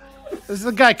audience. This is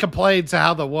the guy complains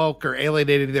how the woke are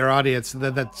alienating their audience, and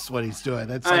then that's what he's doing.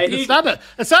 That's not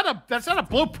a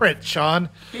blueprint, Sean.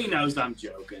 He knows I'm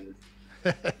joking.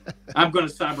 I'm going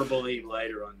to cyberbully him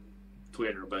later on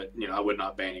Twitter, but I would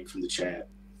not ban him from the chat.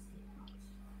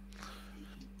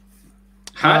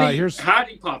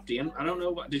 Heidi popped in. I don't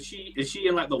know what is she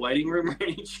in like the waiting room or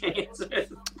any chance?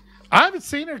 I haven't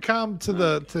seen her come to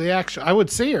the action. I would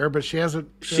see her, but she hasn't.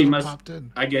 She must popped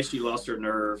in. I guess she lost her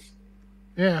nerve.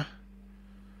 Yeah.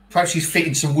 Perhaps she's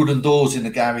fitting some wooden doors in the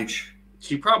garage.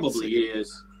 She probably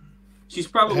is. She's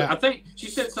probably. Yeah. I think she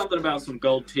said something about some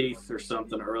gold teeth or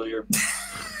something earlier.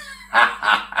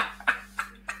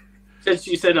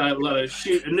 She said a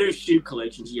new shoe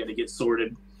collection she had to get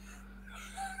sorted.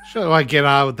 So I get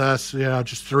out with us,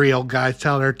 just three old guys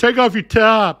telling her, "Take off your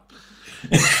top."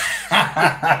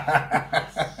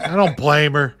 I don't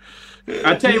blame her.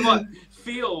 I tell you what,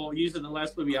 Phil, using the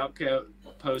Last Movie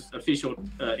Outpost official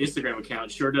Instagram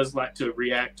account, sure does like to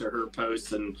react to her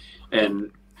posts and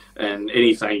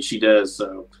anything she does.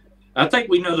 So I think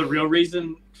we know the real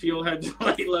reason Phil had to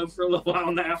lay low for a little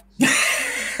while now.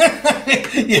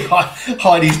 Yeah,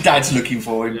 Heidi's dad's looking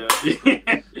for him.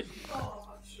 Yeah.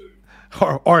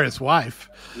 or his wife.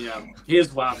 Yeah,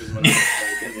 his wife is what I was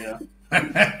thinking. Yeah.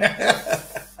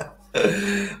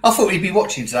 I thought he'd be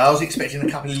watching today. I was expecting a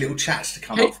couple of little chats to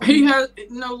come up. He has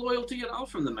no loyalty at all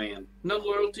from the man. No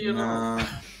loyalty at all.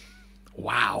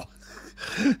 Wow.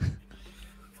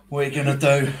 What are you gonna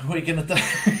do? What are you gonna do?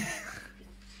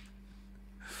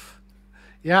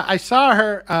 Yeah, I saw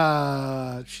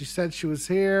her. She said she was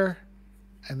here,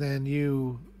 and then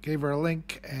you gave her a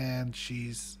link, and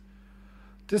she's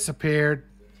disappeared.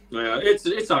 Yeah,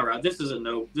 it's all right. This is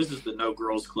the no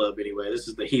girls club anyway. This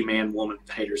is the He-Man woman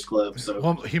haters club.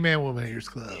 So He-Man woman haters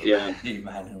club. Yeah,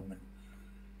 He-Man woman.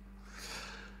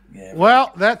 Yeah.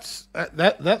 Well,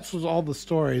 that was all the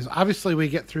stories. Obviously, we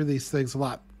get through these things a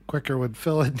lot quicker with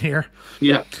Phil in here.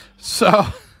 Yeah. So.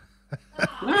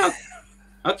 Well,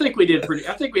 I think we did pretty.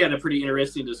 I think we had a pretty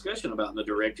interesting discussion about the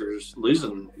directors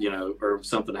losing, or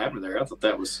something happened there. I thought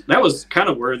that was kind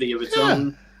of worthy of its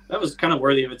own. That was kind of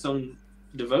worthy of its own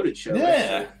devoted show.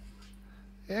 Yeah.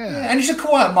 And it's a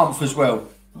quiet month as well.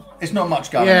 There's not much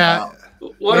going on.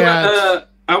 What about?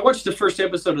 I watched the first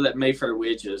episode of that Mayfair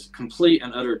Witches. Complete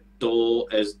and utter dull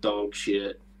as dog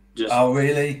shit. Just, oh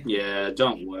really? Yeah,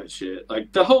 don't watch it.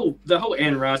 Like the whole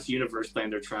Anne Rice universe thing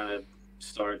they're trying to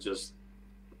start, just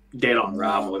dead on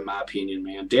arrival, in my opinion,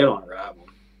 man. Dead on arrival.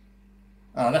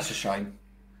 Oh, that's a shame.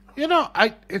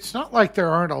 It's not like there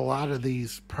aren't a lot of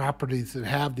these properties that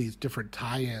have these different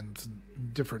tie-ins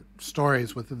and different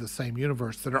stories within the same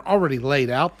universe that are already laid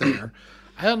out there.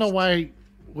 I don't know why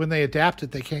when they adapt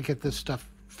it, they can't get this stuff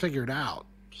figured out.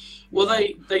 Well,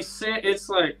 they said it's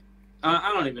like,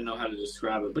 I don't even know how to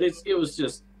describe it, but it's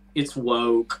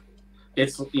woke.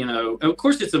 It's, of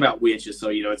course it's about witches, so,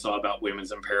 it's all about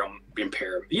women's empowerment.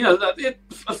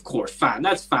 Of course, fine,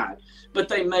 that's fine. But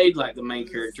they made, like, the main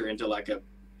character into, like, a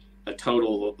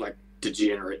total, like,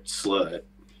 degenerate slut.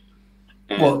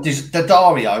 And, what,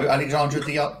 Daddario? Alexandra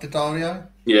Daddario?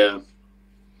 Yeah.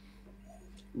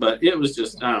 But it was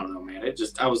just, I don't know, man.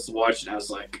 I was watching, I was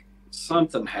like,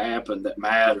 something happened that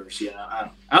matters,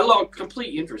 I lost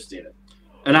complete interest in it.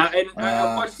 And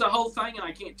I watched the whole thing, and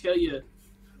I can't tell you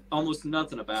almost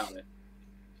nothing about it.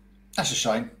 That's a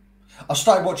shame. I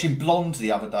started watching Blonde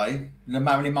the other day, the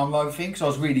Marilyn Monroe thing, because I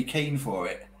was really keen for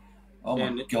it. Oh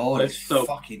my God, it's so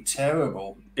fucking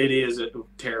terrible. It is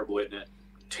terrible, isn't it?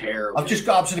 Terrible. I've just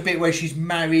got up to the bit where she's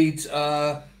married.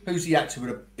 Who's the actor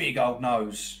with a big old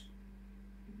nose?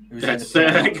 That's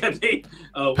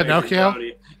Pinocchio?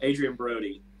 Adrian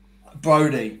Brody.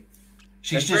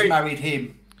 She's just married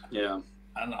him. Yeah.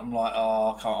 And I'm like,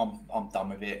 oh, I can't, I'm done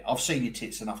with it. I've seen your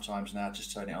tits enough times now.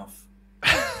 Just turn it off.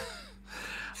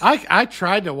 I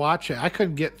tried to watch it. I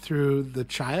couldn't get through the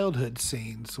childhood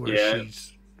scenes where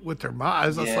she's with her mom. I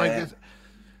was just like,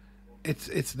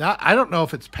 it's not. I don't know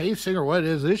if it's pacing or what it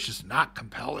is. It's just not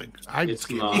compelling.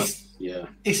 It's not.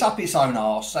 It's up its own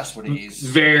arse. That's what it is.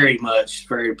 Very much,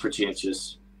 very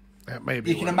pretentious. That may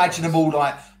be. You can imagine them all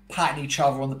like patting each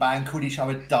other on the back, calling each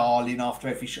other darling after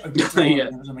every show. It was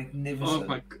magnificent.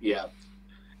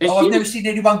 I've never seen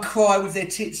anyone cry with their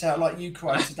tits out like you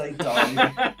cried today, darling.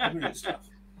 Brilliant stuff.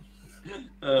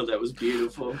 Oh, that was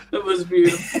beautiful. That was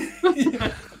beautiful.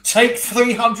 Take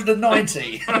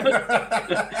 390.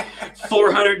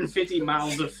 450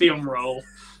 miles of film roll.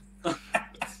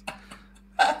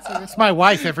 It's my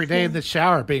wife every day in the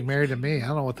shower being married to me. I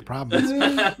don't know what the problem is.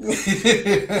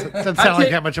 It doesn't sound like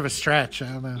that much of a stretch.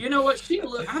 I don't know. You know what?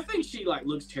 I think she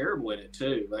looks terrible in it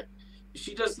too. Like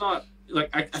she does not like.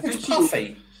 I think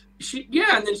puffy.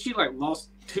 And then she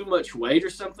lost too much weight or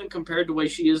something compared to the way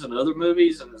she is in other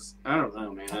movies, and I don't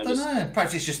know, man. I don't know.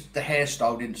 Perhaps it's just the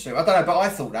hairstyle didn't suit. I don't know, but I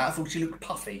thought that. I thought she looked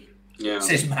puffy. Yeah,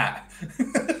 says Matt.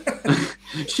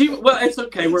 Well, it's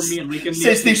okay. We're men. We can.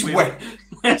 Says this weapon.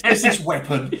 Yeah.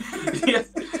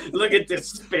 Look at this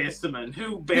specimen.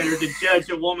 Who better to judge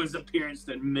a woman's appearance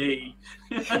than me?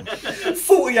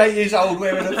 48 years old,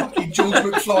 wearing a fucking George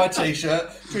McFly t-shirt,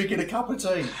 drinking a cup of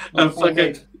tea.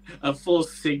 A full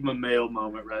Sigma male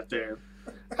moment right there.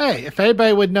 Hey, if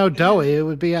anybody would know Doughy, it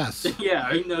would be us. Yeah,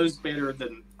 who knows better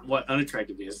than what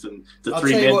unattractive is than the I'll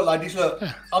three men. men. I'll tell you what, ladies, look,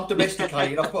 I'm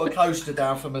domesticated. I've put a coaster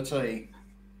down for my tea.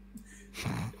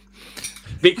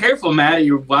 Be careful, Matt.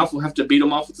 Your wife will have to beat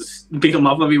them off of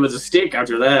you with a stick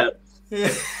after that.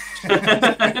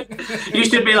 You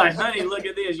should be like, honey, look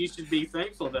at this. You should be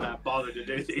thankful that I bothered to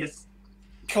do this.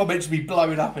 Comments be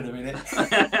blowing up in a minute.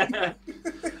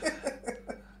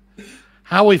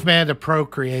 How we've managed to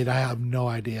procreate, I have no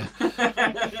idea.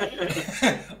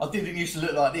 I didn't used to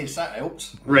look like this. That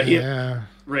helps.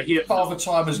 Rahip. Father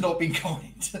time has not been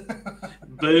kind.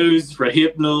 Booze,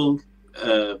 Rahipnol,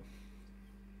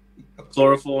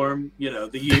 chloroform, the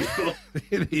usual.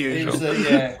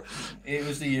 He It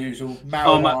was the usual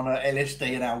marijuana,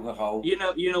 LSD, and alcohol. You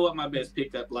know what my best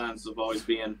pickup lines have always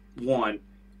been? 1,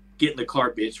 get in the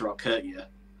car, bitch, or I'll cut you.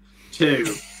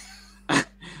 2,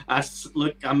 I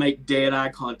make dead eye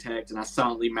contact and I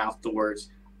silently mouth the words,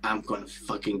 "I'm going to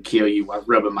fucking kill you" while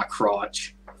rubbing my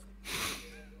crotch.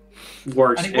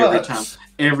 Works every time.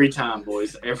 Every time,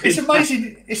 boys. It's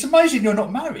amazing. It's amazing you're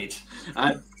not married.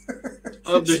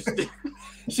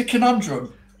 It's a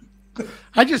conundrum.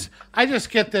 I just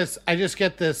get this.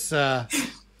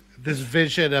 This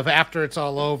vision of after it's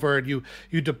all over and you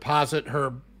deposit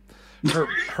her.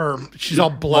 She's all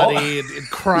bloody and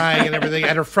crying and everything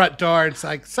at her front door. It's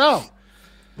like, so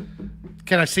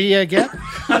can I see you again?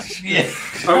 Yeah.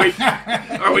 Are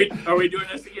we doing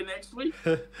this again next week?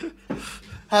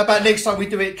 How about next time we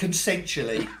do it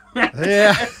consensually?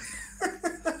 Yeah.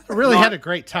 I really had a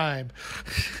great time.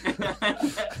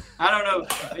 I don't know.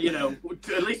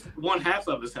 At least one half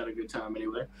of us had a good time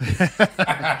anyway.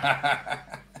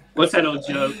 What's that old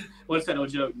joke?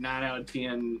 9 out of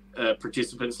 10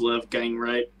 participants love gang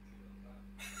rape.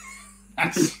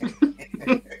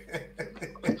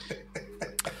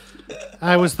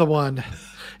 I was the one.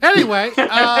 Anyway,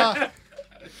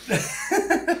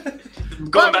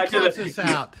 going back to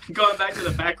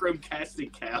the backroom casting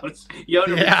couch.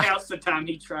 Yoda recounts the time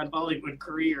he tried Hollywood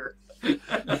career. It's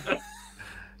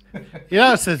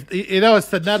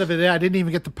the nut of it. I didn't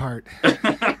even get the part.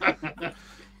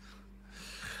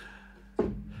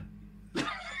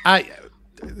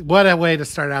 What a way to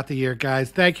start out the year,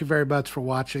 guys. Thank you very much for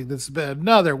watching. This has been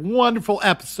another wonderful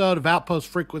episode of Outpost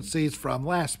Frequencies from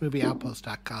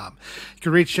lastmovieoutpost.com. You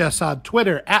can reach us on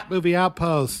Twitter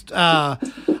 @MovieOutpost.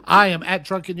 I am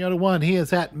 @DrunkenYoda1. He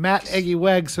is @Matt Eggy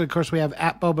Wegs. And of course, we have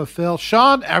 @Boba Phil.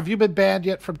 Sean, have you been banned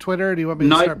yet from Twitter? Or do you want me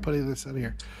to start putting this in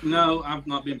here? No, I've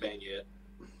not been banned yet.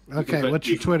 Okay, what's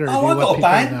your Twitter? Oh, I got a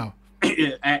ban.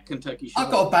 @Kentucky Sean.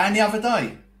 I got a ban the other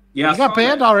day. Yeah, you got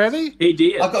banned already? He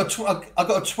did. I got a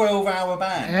 12-hour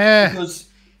ban because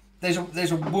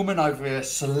there's a woman over here, a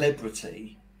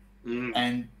celebrity,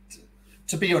 and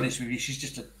to be honest with you, she's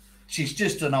just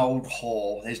an old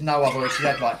whore. There's no other way. She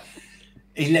had like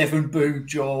 11 boob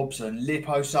jobs and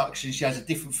liposuction. She has a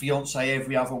different fiance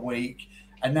every other week,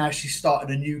 and now she's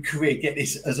started a new career. Get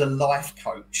this, as a life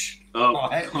coach.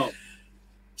 Right?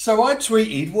 So I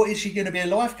tweeted, what is she going to be a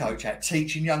life coach at?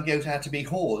 Teaching young girls how to be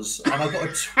whores. And I got a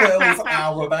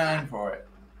 12-hour ban for it.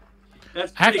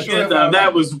 That's pretty good, though.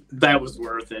 That was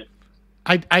worth it.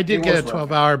 I did get a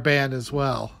 12-hour ban as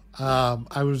well.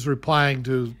 I was replying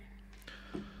to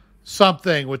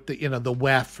something with the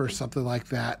WEF or something like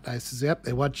that. And I says, yep,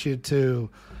 they want you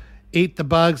to eat the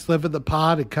bugs, live in the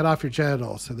pod, and cut off your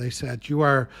genitals. And they said, you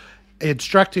are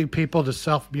instructing people to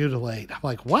self-mutilate. I'm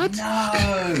like, what?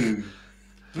 No.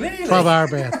 Really? 12-hour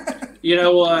ban. You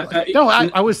know what? No,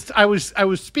 I was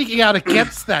speaking out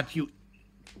against that. You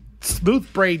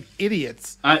smooth-brained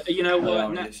idiots. You know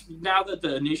what? Now that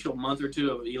the initial month or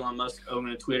two of Elon Musk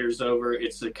owning Twitter is over,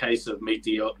 it's a case of meet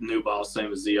the new boss,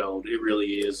 same as the old. It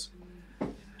really is.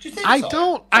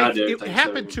 It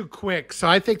happened too quick, so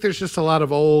I think there's just a lot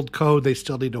of old code they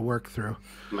still need to work through.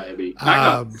 Maybe.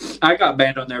 I got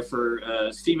banned on there for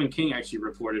Stephen King actually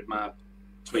reported my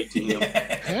tweet to him.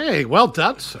 Hey, well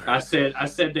done, sir. I said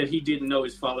that he didn't know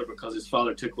his father because his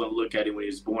father took one look at him when he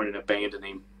was born and abandoned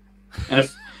him. And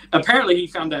apparently he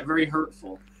found that very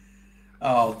hurtful.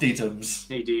 Oh, diddums.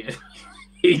 He did.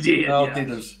 He did. Oh, yeah.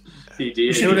 Diddums. He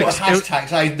did. Should have got a hashtag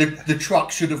saying the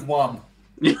truck should have won.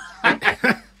 It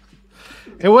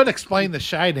would explain The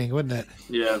Shining, wouldn't it?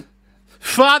 Yeah.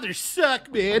 Fathers suck,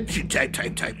 man. Type.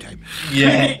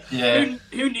 Yeah.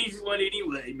 Who needs one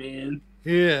anyway, man?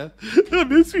 Yeah. I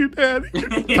miss you, Daddy.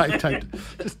 Type.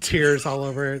 Just tears all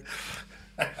over it.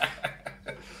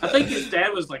 I think his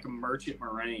dad was like a merchant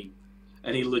marine.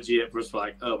 And he legit was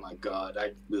like, oh my God,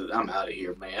 I'm out of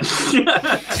here, man.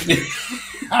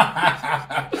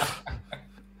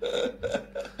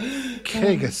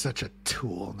 King is such a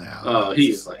tool now. Oh,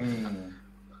 he's like...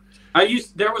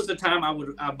 There was a time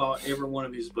I bought every one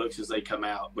of his books as they come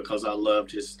out because I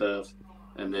loved his stuff.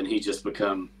 And then he just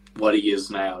become what he is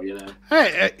now, you know?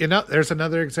 Hey, there's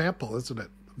another example, isn't it?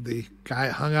 The guy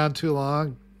hung on too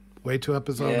long, way too up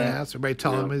his own ass. Everybody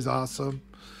tell him he's awesome.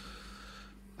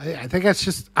 I think that's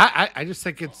just. I just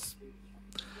think it's.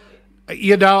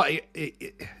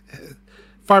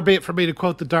 Far be it from me to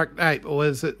quote The Dark Knight, but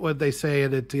was it what they say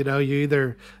in it? You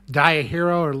either die a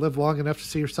hero or live long enough to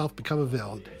see yourself become a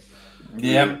villain.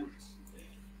 Yeah.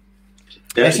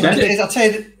 I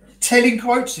tell you, telling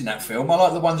quotes in that film. I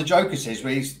like the one the Joker says,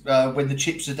 where he's when the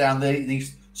chips are down, the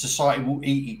society will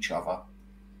eat each other.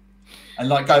 And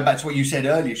like going back to what you said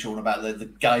earlier, Sean, about the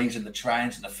gays and the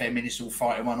trans and the feminists all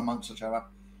fighting one amongst each other.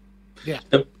 Yeah.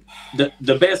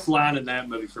 The best line in that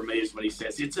movie for me is when he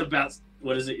says, "It's about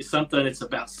what is it? Something. It's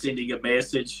about sending a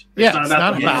message." It's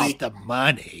not about the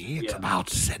money. It's Yeah.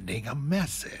 about sending a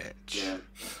message. Yeah.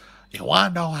 You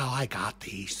want to know how I got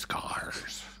these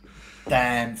scars?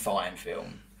 Damn fine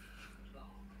film.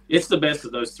 It's the best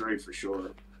of those three for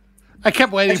sure. I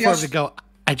kept waiting for him to go,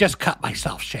 I just cut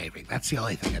myself shaving. That's the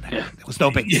only thing that happened. It was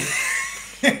no big deal.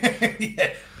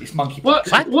 Yeah, it's monkey. What?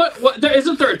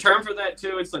 Isn't there a term for that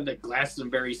too? It's like the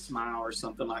Glastonbury smile or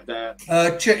something like that.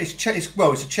 It's a Chelsea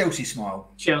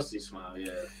smile. Chelsea smile,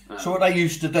 yeah. So what they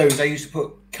used to do is they used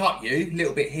to cut you a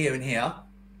little bit here and here,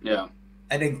 Yeah.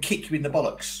 and then kick you in the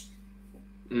bollocks.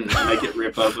 Make it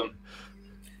rip open.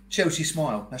 Chelsea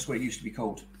smile. That's what it used to be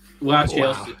called. Why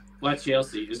Chelsea? Why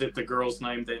Chelsea? Is it the girl's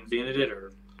name that invented it,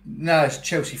 or? No, it's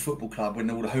Chelsea Football Club when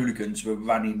all the hooligans were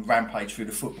running rampage through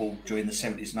the football during the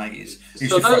 70s and 80s. They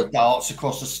used to throw darts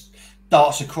across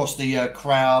the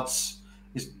crowds.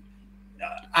 And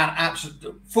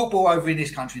absolute football over in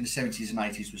this country in the 70s and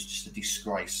 80s was just a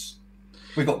disgrace.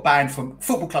 We got banned from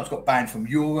football clubs. Got banned from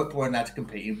Europe. Weren't allowed to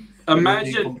compete in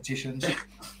European competitions.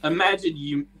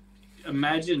 Imagine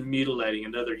mutilating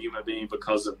another human being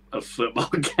because of a football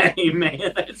game,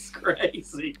 man. That's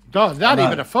crazy. No, not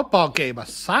even a football game, a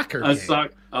soccer game.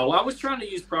 I was trying to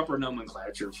use proper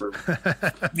nomenclature for.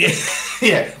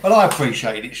 yeah. Well, I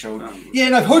appreciate it, Sean.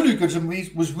 Hooliganism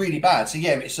was really bad. So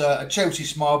yeah, it's a Chelsea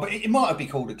smile, but it might have been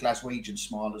called a Glaswegian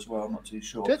smile as well. I'm not too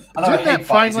sure. I know that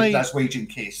finally a Glaswegian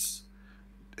kiss.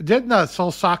 Didn't the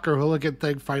whole soccer hooligan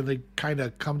thing finally kind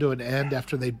of come to an end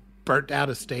after they burnt down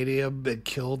a stadium and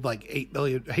killed like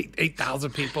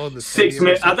 8,000 people in the stadium?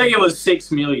 I think it was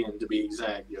 6 million to be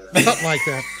exact. Yeah. Something like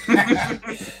that.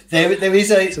 there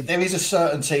is a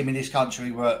certain team in this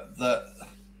country where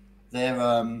they've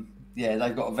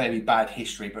got a very bad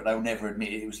history, but they'll never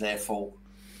admit it was their fault.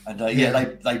 And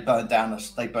they burnt down a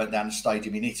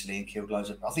stadium in Italy and killed loads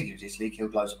of. I think it was Italy,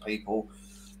 killed loads of people.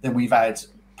 Then we've had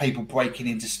people breaking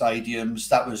into stadiums.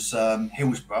 That was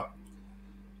Hillsborough.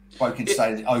 Broken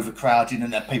stadium, overcrowding,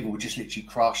 and that people were just literally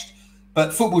crushed.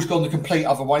 But football's gone the complete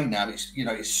other way now.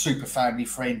 It's super family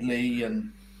friendly,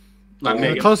 and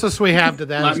the closest we have to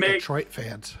that is Detroit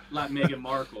fans, like Meghan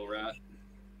Markle, right?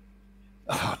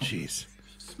 Oh, jeez.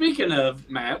 Speaking of,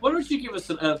 Matt, why don't you give us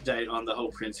an update on the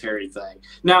whole Prince Harry thing?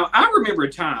 Now, I remember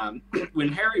a time when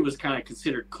Harry was kind of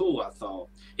considered cool. I thought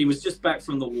he was just back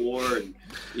from the war, and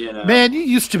man, you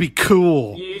used to be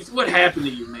cool. What happened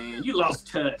to you, man? You lost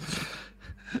touch.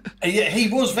 Yeah, he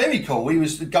was very cool. He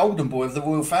was the golden boy of the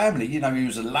royal family. He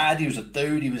was a lad, he was a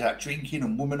dude, he was out drinking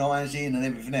and womanizing and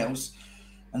everything else.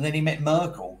 And then he met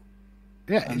Merkel.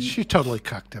 Yeah, and she totally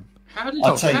cucked him.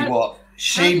 I'll tell you what,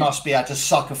 she must be able to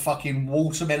suck a fucking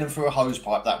watermelon through a hose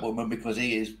pipe, that woman, because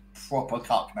he is proper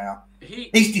cuck now.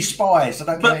 He's despised. I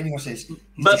don't care what anyone says.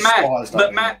 But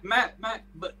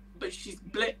she's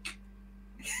black.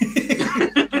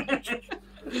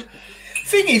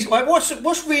 Thing is, like,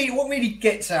 what really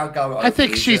gets our go? I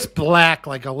think she's black,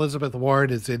 like Elizabeth Warren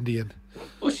is Indian.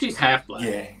 Well, she's half black.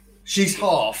 Yeah, she's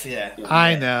half. Yeah,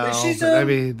 I know. But I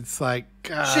mean, it's like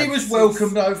she was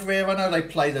welcomed over here. I know they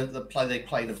play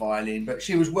the violin, but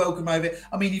she was welcome over here.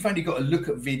 I mean, you've only got to look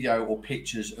at video or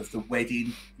pictures of the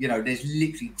wedding. There's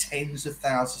literally tens of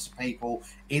thousands of people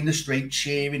in the street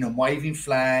cheering and waving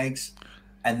flags,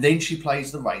 and then she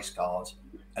plays the race card.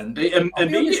 And we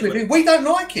don't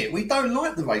like it. We don't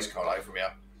like the race card over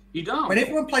here. You don't? When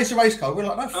everyone plays the race card, we're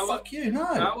like, no, fuck you, no.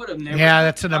 I would have never. Yeah,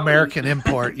 that's an American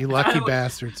import, you lucky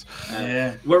bastards.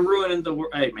 Yeah. We're ruining the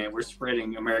world. Hey, man, we're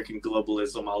spreading American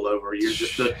globalism all over.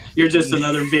 You're just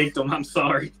another victim. I'm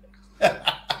sorry.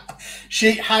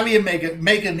 Harry and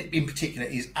Meghan in particular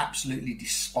is absolutely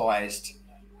despised.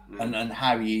 And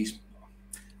Harry is,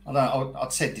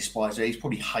 I'd said despised. He's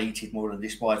probably hated more than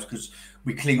despised because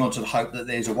we cling on to the hope that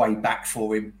there's a way back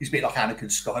for him. He's a bit like Anakin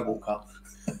Skywalker.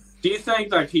 Do you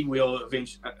think like he will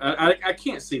eventually? I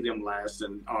can't see them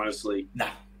lasting, honestly. No.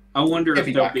 I wonder if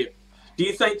they'll be. Do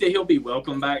you think that he'll be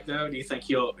welcome back though? Do you think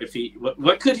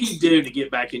what could he do to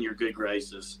get back in your good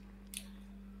graces?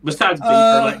 Besides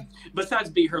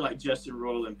beat her like Justin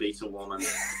Roiland beats a woman.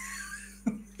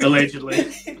 Allegedly.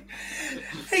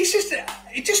 He just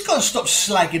got to stop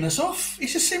slagging us off.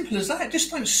 It's as simple as that. Just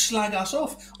don't slag us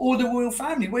off. Or the royal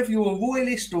family, whether you're a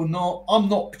royalist or not. I'm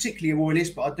not particularly a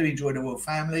royalist, but I do enjoy the royal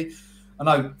family. I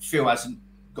know Phil hasn't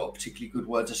got a particularly good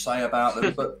word to say about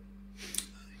them, but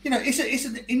it's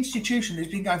an institution that's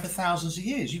been going for thousands of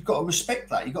years. You've got to respect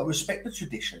that. You've got to respect the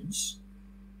traditions.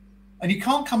 And you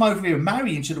can't come over here and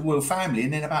marry into the royal family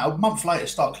and then about a month later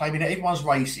start claiming that everyone's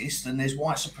racist and there's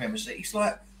white supremacy. It's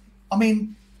like, I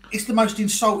mean, it's the most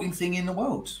insulting thing in the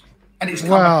world. And it's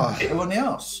coming hit her on the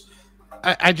arse.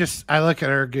 I look at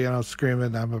her,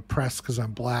 screaming, I'm oppressed because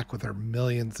I'm black, with her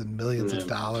millions and millions of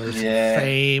dollars and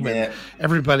fame and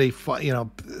everybody,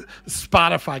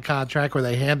 Spotify contract where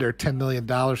they hand her $10 million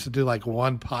to do like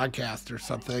one podcast or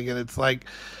something. And it's like,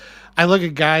 I look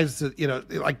at guys that,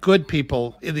 like good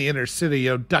people in the inner city,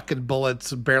 ducking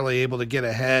bullets and barely able to get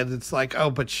ahead. It's like, oh,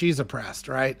 but she's oppressed,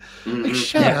 right? Mm-hmm. Like,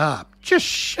 shut up. Just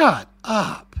shut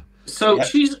up. So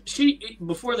she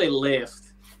before they left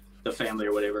the family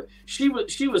or whatever, she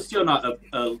was still not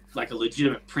a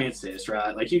legitimate princess,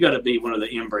 right? Like, you got to be one of the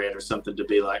inbred or something to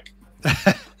be like.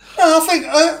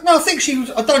 I think she was.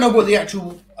 I don't know what the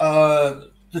actual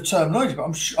the terminology, but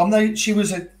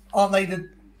aren't they the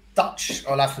Dutch?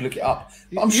 I'll have to look it up.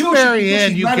 But I'm sure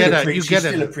you get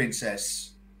still a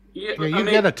princess. Yeah, you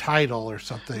get a title or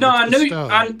something. No,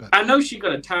 I know she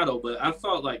got a title, but I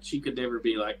thought like she could never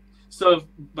be like, so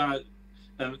by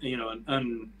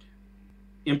an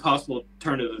impossible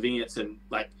turn of events and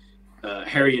like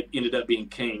Harry ended up being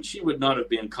king, she would not have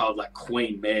been called like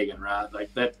Queen Meghan, right?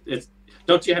 Like that.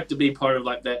 Don't you have to be part of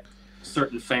like that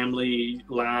certain family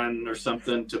line or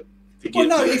something to get? Well,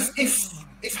 no.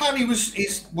 If Harry was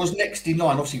next in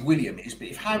line, obviously William is, but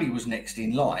if Harry was next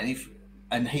in line,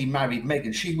 and he married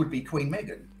Meghan, she would be Queen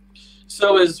Meghan.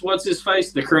 So is what's his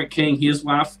face, the current king, his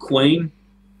wife, Queen?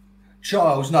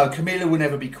 Charles, no, Camilla will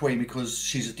never be queen because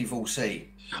she's a divorcee.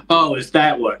 Oh, is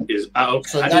that what is? Oh, okay.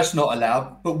 So that's not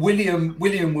allowed. But William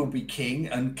will be king,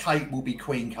 and Kate will be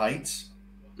Queen Kate.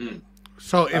 Mm.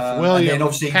 So if William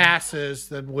passes,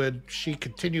 then would she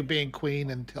continue being queen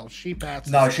until she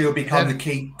passes? No, she'll become the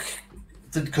king.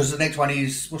 Because the next one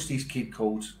is, what's his kid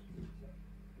called?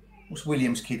 What's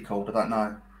William's kid called? I don't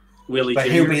know. Willie. But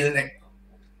Jr. he'll be the next.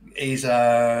 He's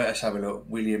let's have a look.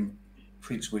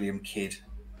 Prince William kid.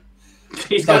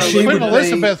 Queen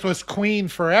Elizabeth was queen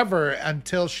forever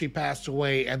until she passed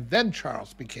away, and then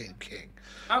Charles became king.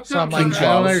 So I'm like,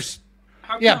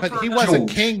 but he wasn't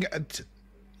king.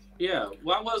 Yeah,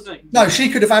 why wasn't? No, she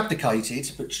could have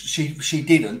abdicated, but she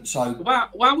didn't. So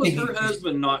why was her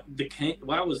husband not the king?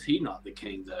 Why was he not the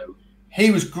king though? He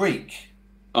was Greek.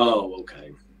 Oh,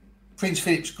 okay. Prince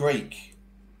Philip's Greek.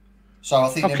 So I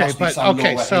think there must be some law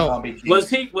where he can't be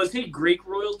king. Was he Greek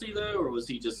royalty though, or was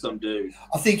he just some dude?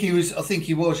 I think he was. Yeah, I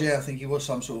think he was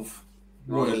some sort of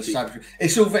royal establishment.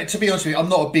 It's all. To be honest with you, I'm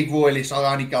not a big royalist.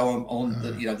 I only go on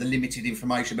the the limited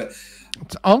information, but.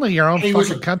 It's only your own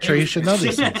fucking country. You should know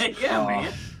these things.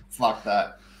 Man. Fuck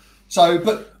that. So,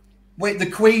 but when the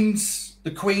Queen's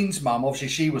mum, obviously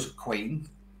she was queen,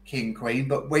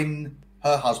 but when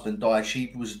her husband died,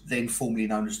 she was then formally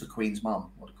known as the Queen's mum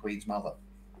or the Queen's mother.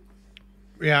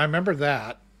 Yeah, I remember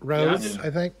that. Rose,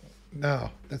 I think. No,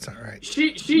 that's not right.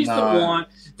 She's the one.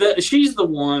 She's the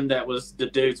one that was the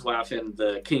dude's wife in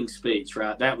the King's Speech,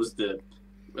 right? That was the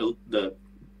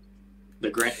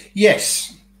grand.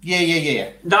 Yes.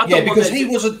 Yeah. Because he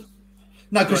wasn't.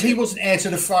 No, because he wasn't heir to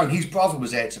the throne. His brother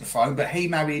was heir to the throne, but he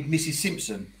married Mrs.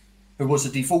 Simpson, who was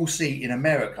a divorcee in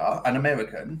America, an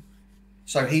American.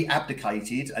 So he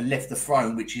abdicated and left the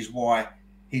throne, which is why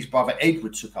his brother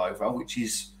Edward took over. Which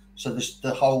is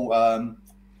the whole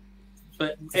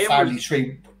family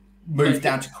tree moved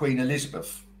down to Queen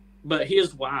Elizabeth. But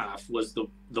his wife was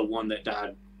the one that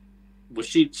died. Was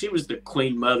she was the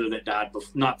Queen Mother that died before,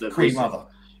 not the Queen Mother.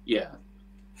 Yeah.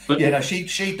 But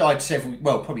she died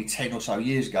probably 10 or so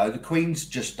years ago. The Queen's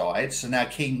just died, so now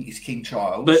King is King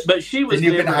Charles. But she was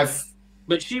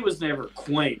But she was never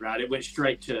queen, right? It went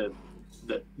straight to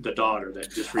the daughter that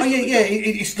just.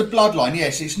 It's the bloodline.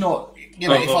 Yes, it's not.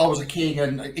 If I was a king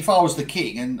and if I was the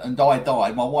king and I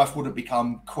died, my wife wouldn't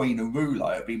become queen and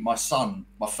ruler. It'd be my son.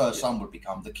 My first son would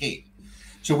become the king.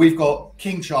 So we've got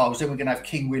King Charles, then we're going to have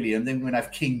King William, then we're going to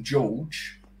have King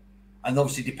George, and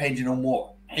obviously depending on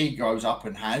what he grows up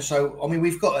and has. So, I mean,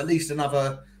 we've got at least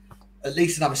another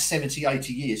 70,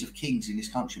 80 years of kings in this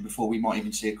country before we might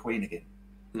even see a queen again.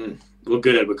 Well,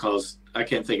 good, because I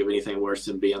can't think of anything worse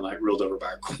than being like ruled over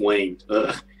by a queen.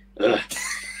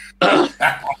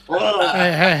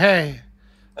 Hey.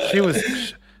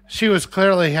 She was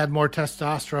clearly had more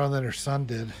testosterone than her son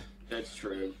did. That's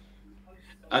true.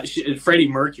 Freddie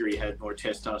Mercury had more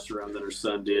testosterone than her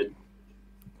son did.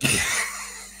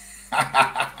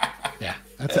 Yeah,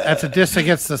 that's a diss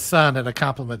against the son and a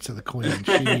compliment to the queen.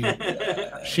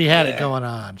 She had it going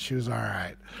on. She was all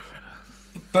right.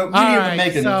 But William and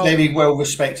Meghan are very well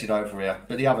respected over here.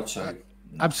 But the other two,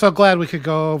 I'm so glad we could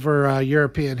go over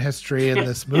European history in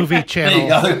this movie channel.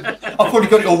 There you go. I've probably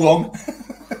got it all wrong.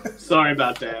 Sorry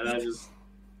about that.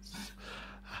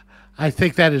 I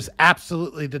think that is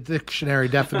absolutely the dictionary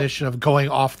definition of going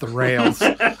off the rails.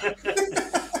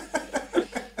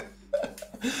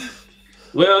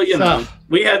 Well, you know,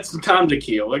 we had some time to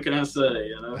kill. What can I say?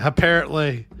 You know?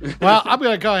 Apparently. Well, I'm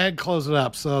going to go ahead and close it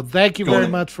up. So thank you very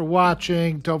much for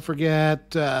watching. Don't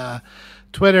forget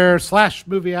Twitter / last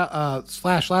movie outpost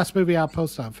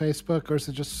on Facebook, or is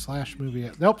it just / last movie.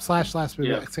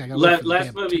 Yeah. See,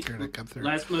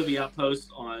 last movie outpost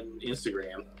on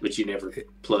Instagram, which you never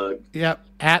plug. Yep,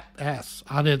 at S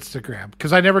on Instagram,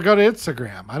 because I never go to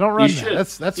Instagram. I don't run that.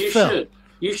 That's Phil.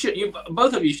 You should.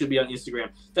 Both of you should be on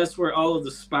Instagram. That's where all of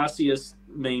the spiciest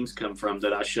memes come from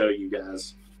that I show you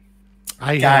guys.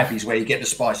 Gab is where you get the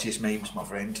spiciest memes, my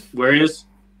friend. Where is?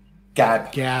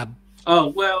 Gab. Oh,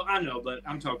 well, I know, but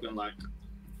I'm talking like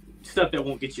stuff that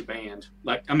won't get you banned.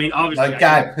 Like, I mean, obviously,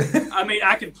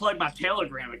 I can plug my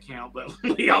Telegram account, but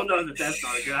we all know that that's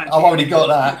not a good idea. I've already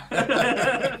got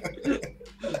that.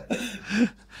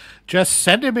 Just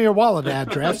send him your wallet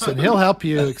address, and he'll help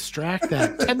you extract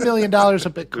that $10 million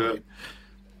of Bitcoin.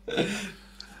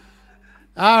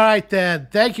 All right, then.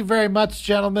 Thank you very much,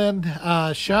 gentlemen.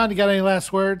 Sean, you got any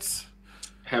last words?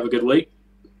 Have a good week.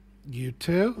 You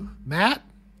too. Matt?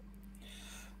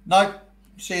 No.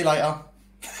 See you later.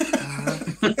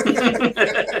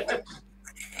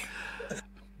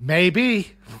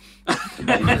 Maybe.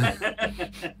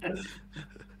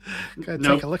 Gotta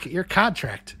take a look at your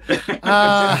contract.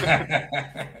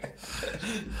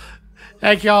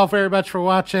 Thank you all very much for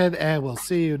watching, and we'll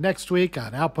see you next week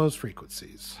on Outpost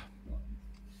Frequencies.